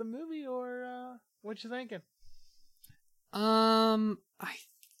talk about the movie, or what you thinking? I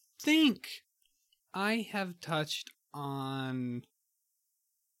think I have touched on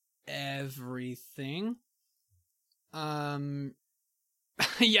everything. Yeah,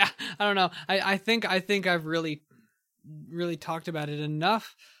 I don't know. I think I've really talked about it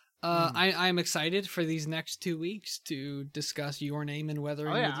enough. I'm excited for these next 2 weeks to discuss Your Name and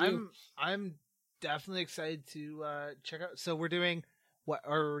Weathering with You. I'm definitely excited to check out. So we're doing what,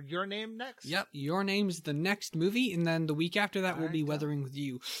 or Your Name next? Yep, Your Name's the next movie, and then the week after that will be Weathering with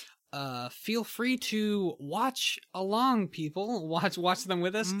You. Feel free to watch along, people. Watch them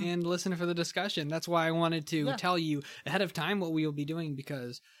with us and listen for the discussion. That's why I wanted to tell you ahead of time what we will be doing,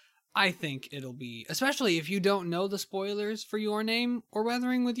 because I think it'll be, especially if you don't know the spoilers for Your Name or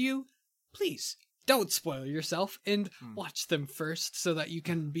Weathering with You, please don't spoil yourself and watch them first so that you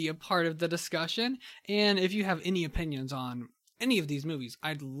can be a part of the discussion. And if you have any opinions on any of these movies,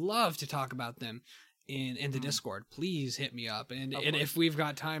 I'd love to talk about them in the Discord. Please hit me up, and if we've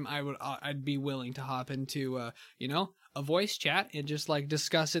got time, I'd be willing to hop into a voice chat and just like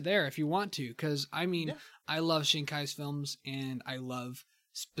discuss it there if you want to, because I mean I love Shinkai's films, and I love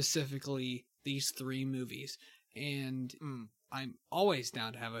specifically these 3 movies, and I'm always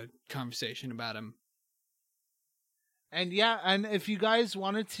down to have a conversation about them. And and if you guys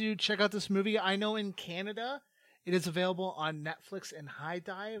wanted to check out this movie, I know in Canada it is available on Netflix and High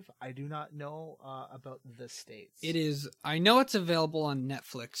Dive. I do not know about the States. It is. I know it's available on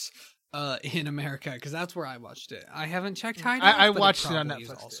Netflix in America, because that's where I watched it. I haven't checked High Dive. I watched it on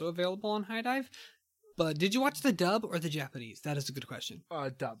Netflix. It's also available on High Dive. But did you watch the dub or the Japanese? That is a good question.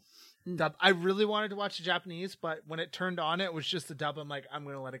 Dub. Dub. I really wanted to watch the Japanese, but when it turned on, it was just the dub. I'm like, I'm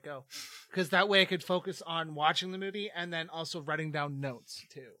going to let it go. Because that way I could focus on watching the movie and then also writing down notes,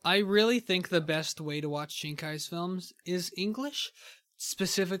 too. I really think the best way to watch Shinkai's films is English,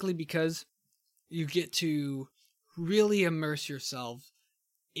 specifically because you get to really immerse yourself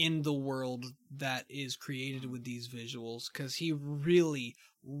in the world that is created with these visuals, because he really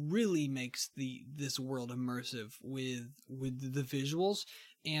makes this world immersive with the visuals.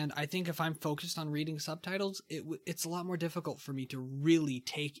 And I think if I'm focused on reading subtitles, it's a lot more difficult for me to really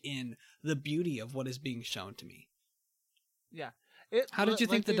take in the beauty of what is being shown to me. Yeah. How did you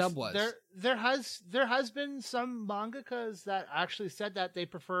think the dub was? There has been some mangakas that actually said that they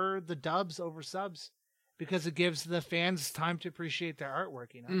prefer the dubs over subs because it gives the fans time to appreciate their artwork.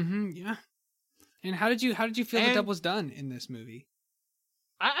 Yeah. And how did you feel the dub was done in this movie?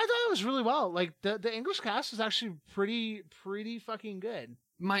 I thought it was really well. Like the English cast was actually pretty fucking good.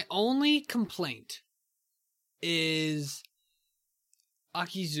 My only complaint is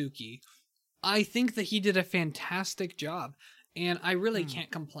Akizuki. I think that he did a fantastic job, and I really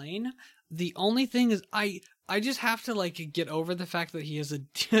can't complain. The only thing is I just have to like get over the fact that he has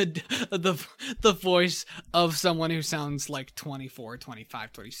the voice of someone who sounds like 24,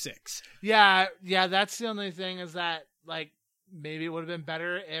 25, 26. Yeah, that's the only thing, is that like maybe it would have been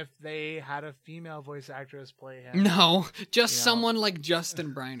better if they had a female voice actress play him. No, just someone like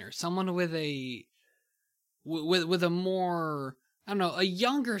Justin Briner, someone with a more, I don't know, a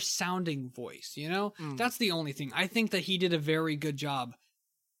younger sounding voice, That's the only thing. I think that he did a very good job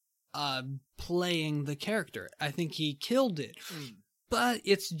playing the character. I think he killed it. But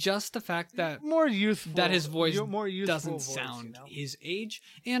it's just the fact that more youthful, that his voice doesn't sound his age.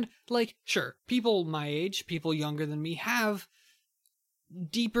 And like, sure, people my age, people younger than me have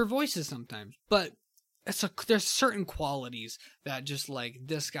deeper voices sometimes, but there's certain qualities that just like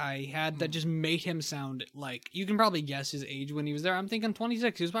this guy had that just made him sound like, you can probably guess his age when he was there. I'm thinking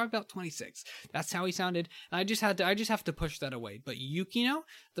 26. He was probably about 26. That's how he sounded. And I just have to push that away. But Yukino,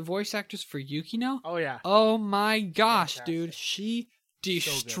 the voice actress for Yukino, oh my gosh, fantastic. Dude, she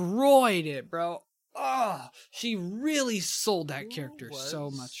destroyed it, bro. Oh, she really sold that character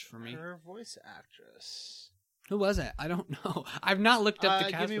so much for me. Her voice actress. Who was it? I don't know. I've not looked up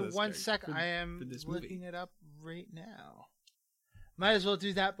the cast. Give me 1 second. I am looking it up right now. Might as well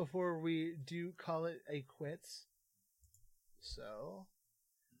do that before we do call it a quits. So,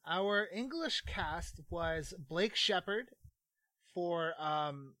 our English cast was Blake Shepard for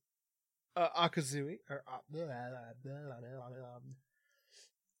Akazui,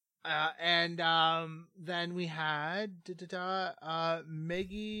 and then we had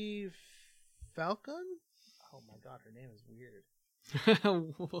Maggie Falcon. Oh my god, her name is weird.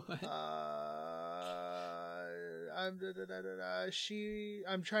 What?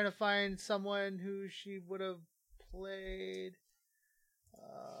 I'm trying to find someone who she would have played.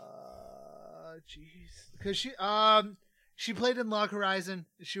 Jeez, because she played in Log Horizon.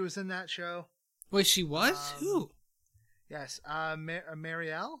 She was in that show. Wait, she was? Who? Yes,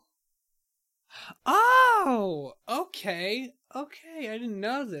 Marielle. Oh, okay. Okay, I didn't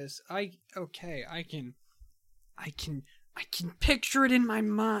know this. I can picture it in my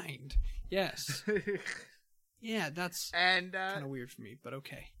mind. Yes. Yeah, that's And kind of weird for me, but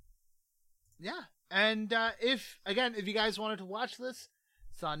okay. yeah. And if you guys wanted to watch this,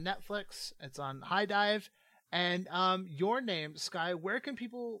 it's on Netflix. It's on High Dive. And Your Name, Sky, where can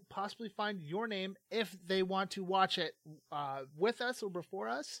people possibly find Your Name if they want to watch it with us or before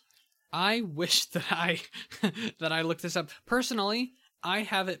us? I wish that I that I looked this up. Personally, I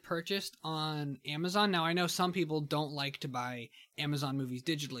have it purchased on Amazon. Now, I know some people don't like to buy Amazon movies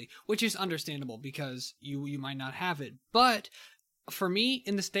digitally, which is understandable because you might not have it. But for me,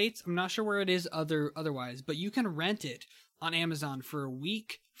 in the States, I'm not sure where it is otherwise, but you can rent it on Amazon for a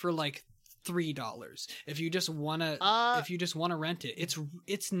week for like $3 if you just wanna rent it.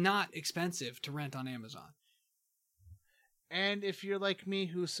 It's not expensive to rent on Amazon. And if you're like me,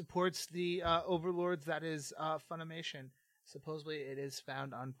 who supports the overlords, that is Funimation. Supposedly, it is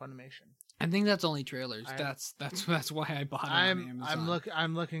found on Funimation. I think that's only trailers. That's why I bought it on Amazon.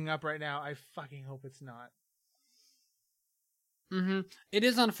 I'm looking up right now. I fucking hope it's not. It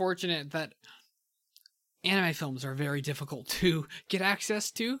is unfortunate that anime films are very difficult to get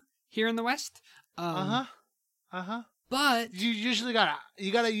access to here in the West. But you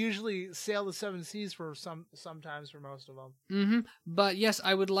gotta usually sail the seven seas for sometimes for most of them. But yes,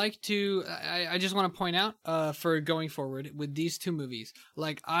 I would like to. I just want to point out for going forward with these two movies.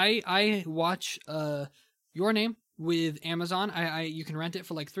 Like I watch Your Name with Amazon. You can rent it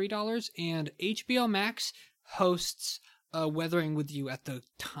for like $3, and HBO Max hosts Weathering with You at the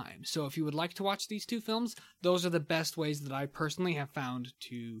time. So if you would like to watch these two films, those are the best ways that I personally have found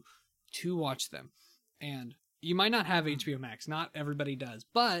to watch them. And you might not have HBO Max. Not everybody does.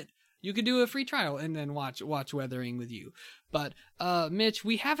 But you could do a free trial and then watch Weathering with You. But, Mitch,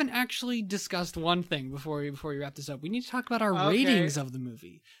 we haven't actually discussed one thing before we wrap this up. We need to talk about our ratings of the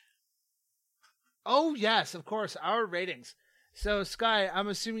movie. Oh, yes, of course. Our ratings. So, Sky, I'm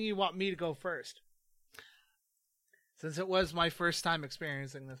assuming you want me to go first, since it was my first time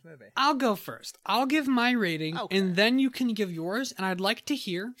experiencing this movie. I'll go first. I'll give my rating, and then you can give yours, and I'd like to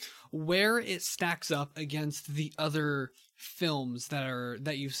hear where it stacks up against the other films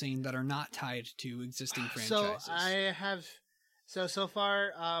that you've seen that are not tied to existing franchises. So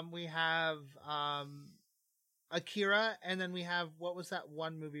far, we have Akira, and then we have, what was that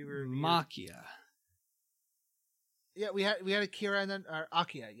one movie we reviewed? Maquia. Yeah, we had Akira and then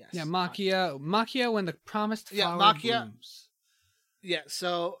Akia, yes. Yeah, Maquia when the promised flower blooms. Yeah,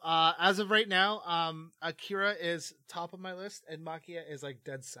 so as of right now, Akira is top of my list and Maquia is like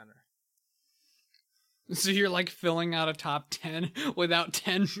dead center. So you're like filling out a top 10 without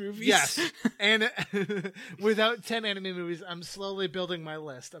 10 movies? Yes. And without 10 anime movies, I'm slowly building my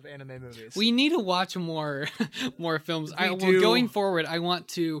list of anime movies. We need to watch more films. Going forward, I want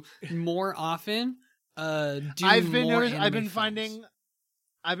to more often I've been finding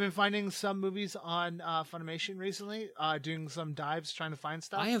some movies on Funimation recently, doing some dives trying to find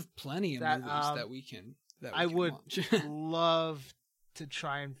stuff. I have plenty of movies that we can would watch. love to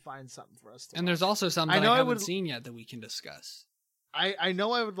try and find something for us to watch. There's also some that I haven't seen yet that we can discuss. I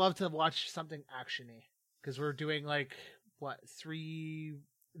know I would love to watch something action-y, because we're doing like what, 3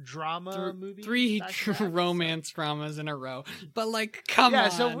 drama movies, 3 romance dramas in a row, but like come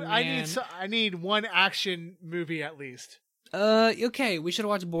on, so man. I need one action movie at least. Okay, we should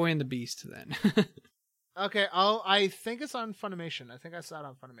watch Boy and the Beast then. Okay, I think it's on Funimation. I think I saw it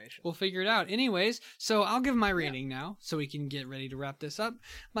on Funimation. We'll figure it out. Anyways, so I'll give my rating now, so we can get ready to wrap this up.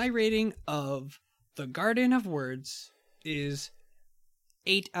 My rating of The Garden of Words is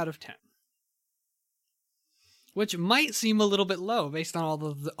 8 out of 10. Which might seem a little bit low based on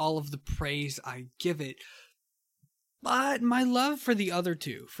all of the praise I give it. But my love for the other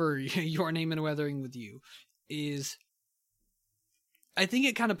two, for Your Name and Weathering with You, is... I think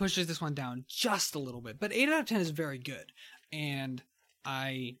it kind of pushes this one down just a little bit. But 8 out of 10 is very good. And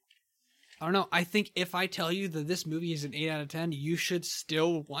I don't know. I think if I tell you that this movie is an 8 out of 10, you should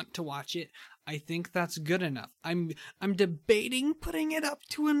still want to watch it. I think that's good enough. I'm debating putting it up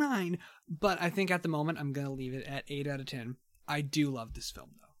to a 9, but I think at the moment I'm going to leave it at 8 out of 10. I do love this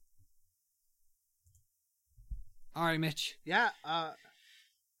film, though. All right, Mitch. Yeah.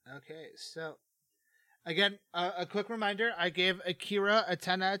 Okay, so again, a quick reminder. I gave Akira a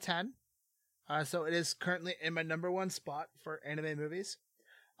 10 out of 10. So it is currently in my number 1 spot for anime movies.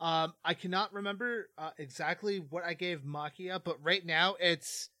 I cannot remember exactly what I gave Maquia, but right now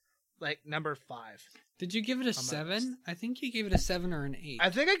it's like number 5. Did you give it a 7? I think you gave it a 7 or an 8.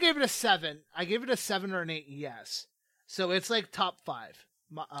 I think I gave it a 7. I gave it a 7 or an 8, yes. So it's like top 5,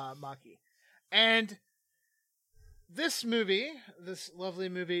 Maki. And this movie, this lovely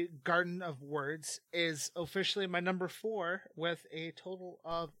movie, Garden of Words, is officially my number 4 with a total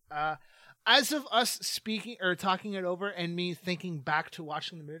of, as of us speaking or talking it over and me thinking back to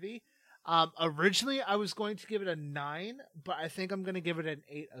watching the movie, originally I was going to give it a 9, but I think I'm going to give it an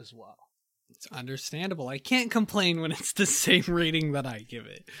 8 as well. It's understandable. I can't complain when it's the same rating that I give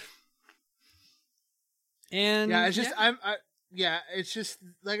it. And yeah, it's just it's just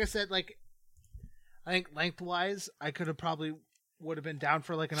like I said, like I think lengthwise, I could have probably would have been down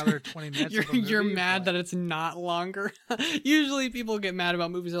for like another 20 minutes. You're mad that it's not longer. Usually people get mad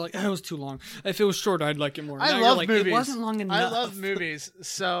about movies. They're like, oh, it was too long. If it was short, I'd like it more. I love movies. It wasn't long enough. I love movies.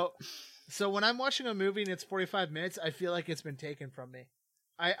 So when I'm watching a movie and it's 45 minutes, I feel like it's been taken from me.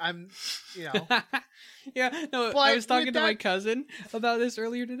 I'm, you know. Yeah, no, I was talking to my cousin about this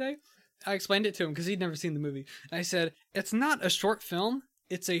earlier today. I explained it to him because he'd never seen the movie. I said, it's not a short film.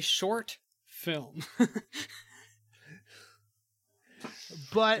 It's a short film.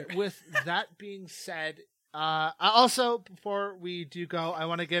 But with that being said, I also, before we do go, I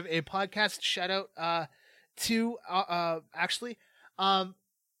want to give a podcast shout out to actually,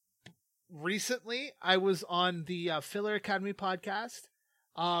 recently I was on the Filler Academy podcast.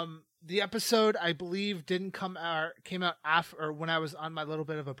 The episode I believe came out after when I was on my little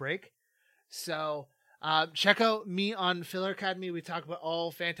bit of a break. So check out me on Filler Academy. We talk about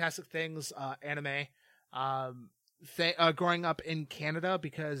all fantastic things, anime. Growing up in Canada,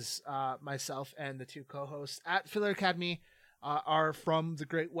 because myself and the 2 co-hosts at Filler Academy are from the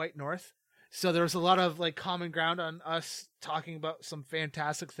Great White North. So there was a lot of like common ground on us talking about some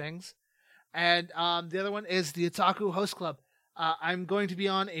fantastic things. And the other one is the Otaku Host Club. I'm going to be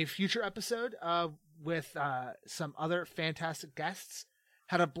on a future episode with some other fantastic guests.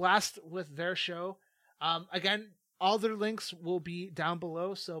 Had a blast with their show. Again, all their links will be down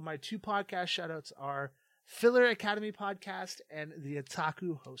below. So my 2 podcast shoutouts are Filler Academy podcast and the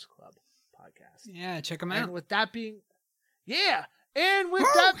Otaku Host Club podcast. Yeah, check them out. And with that being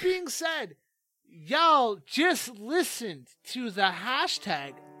said, y'all just listened to the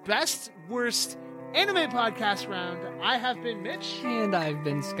hashtag Best Worst Anime Podcast Round. I have been Mitch. And I've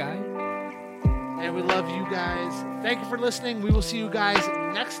been Sky. And we love you guys. Thank you for listening. We will see you guys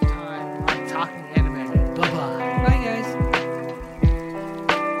next time on Talking Anime. Bye-bye.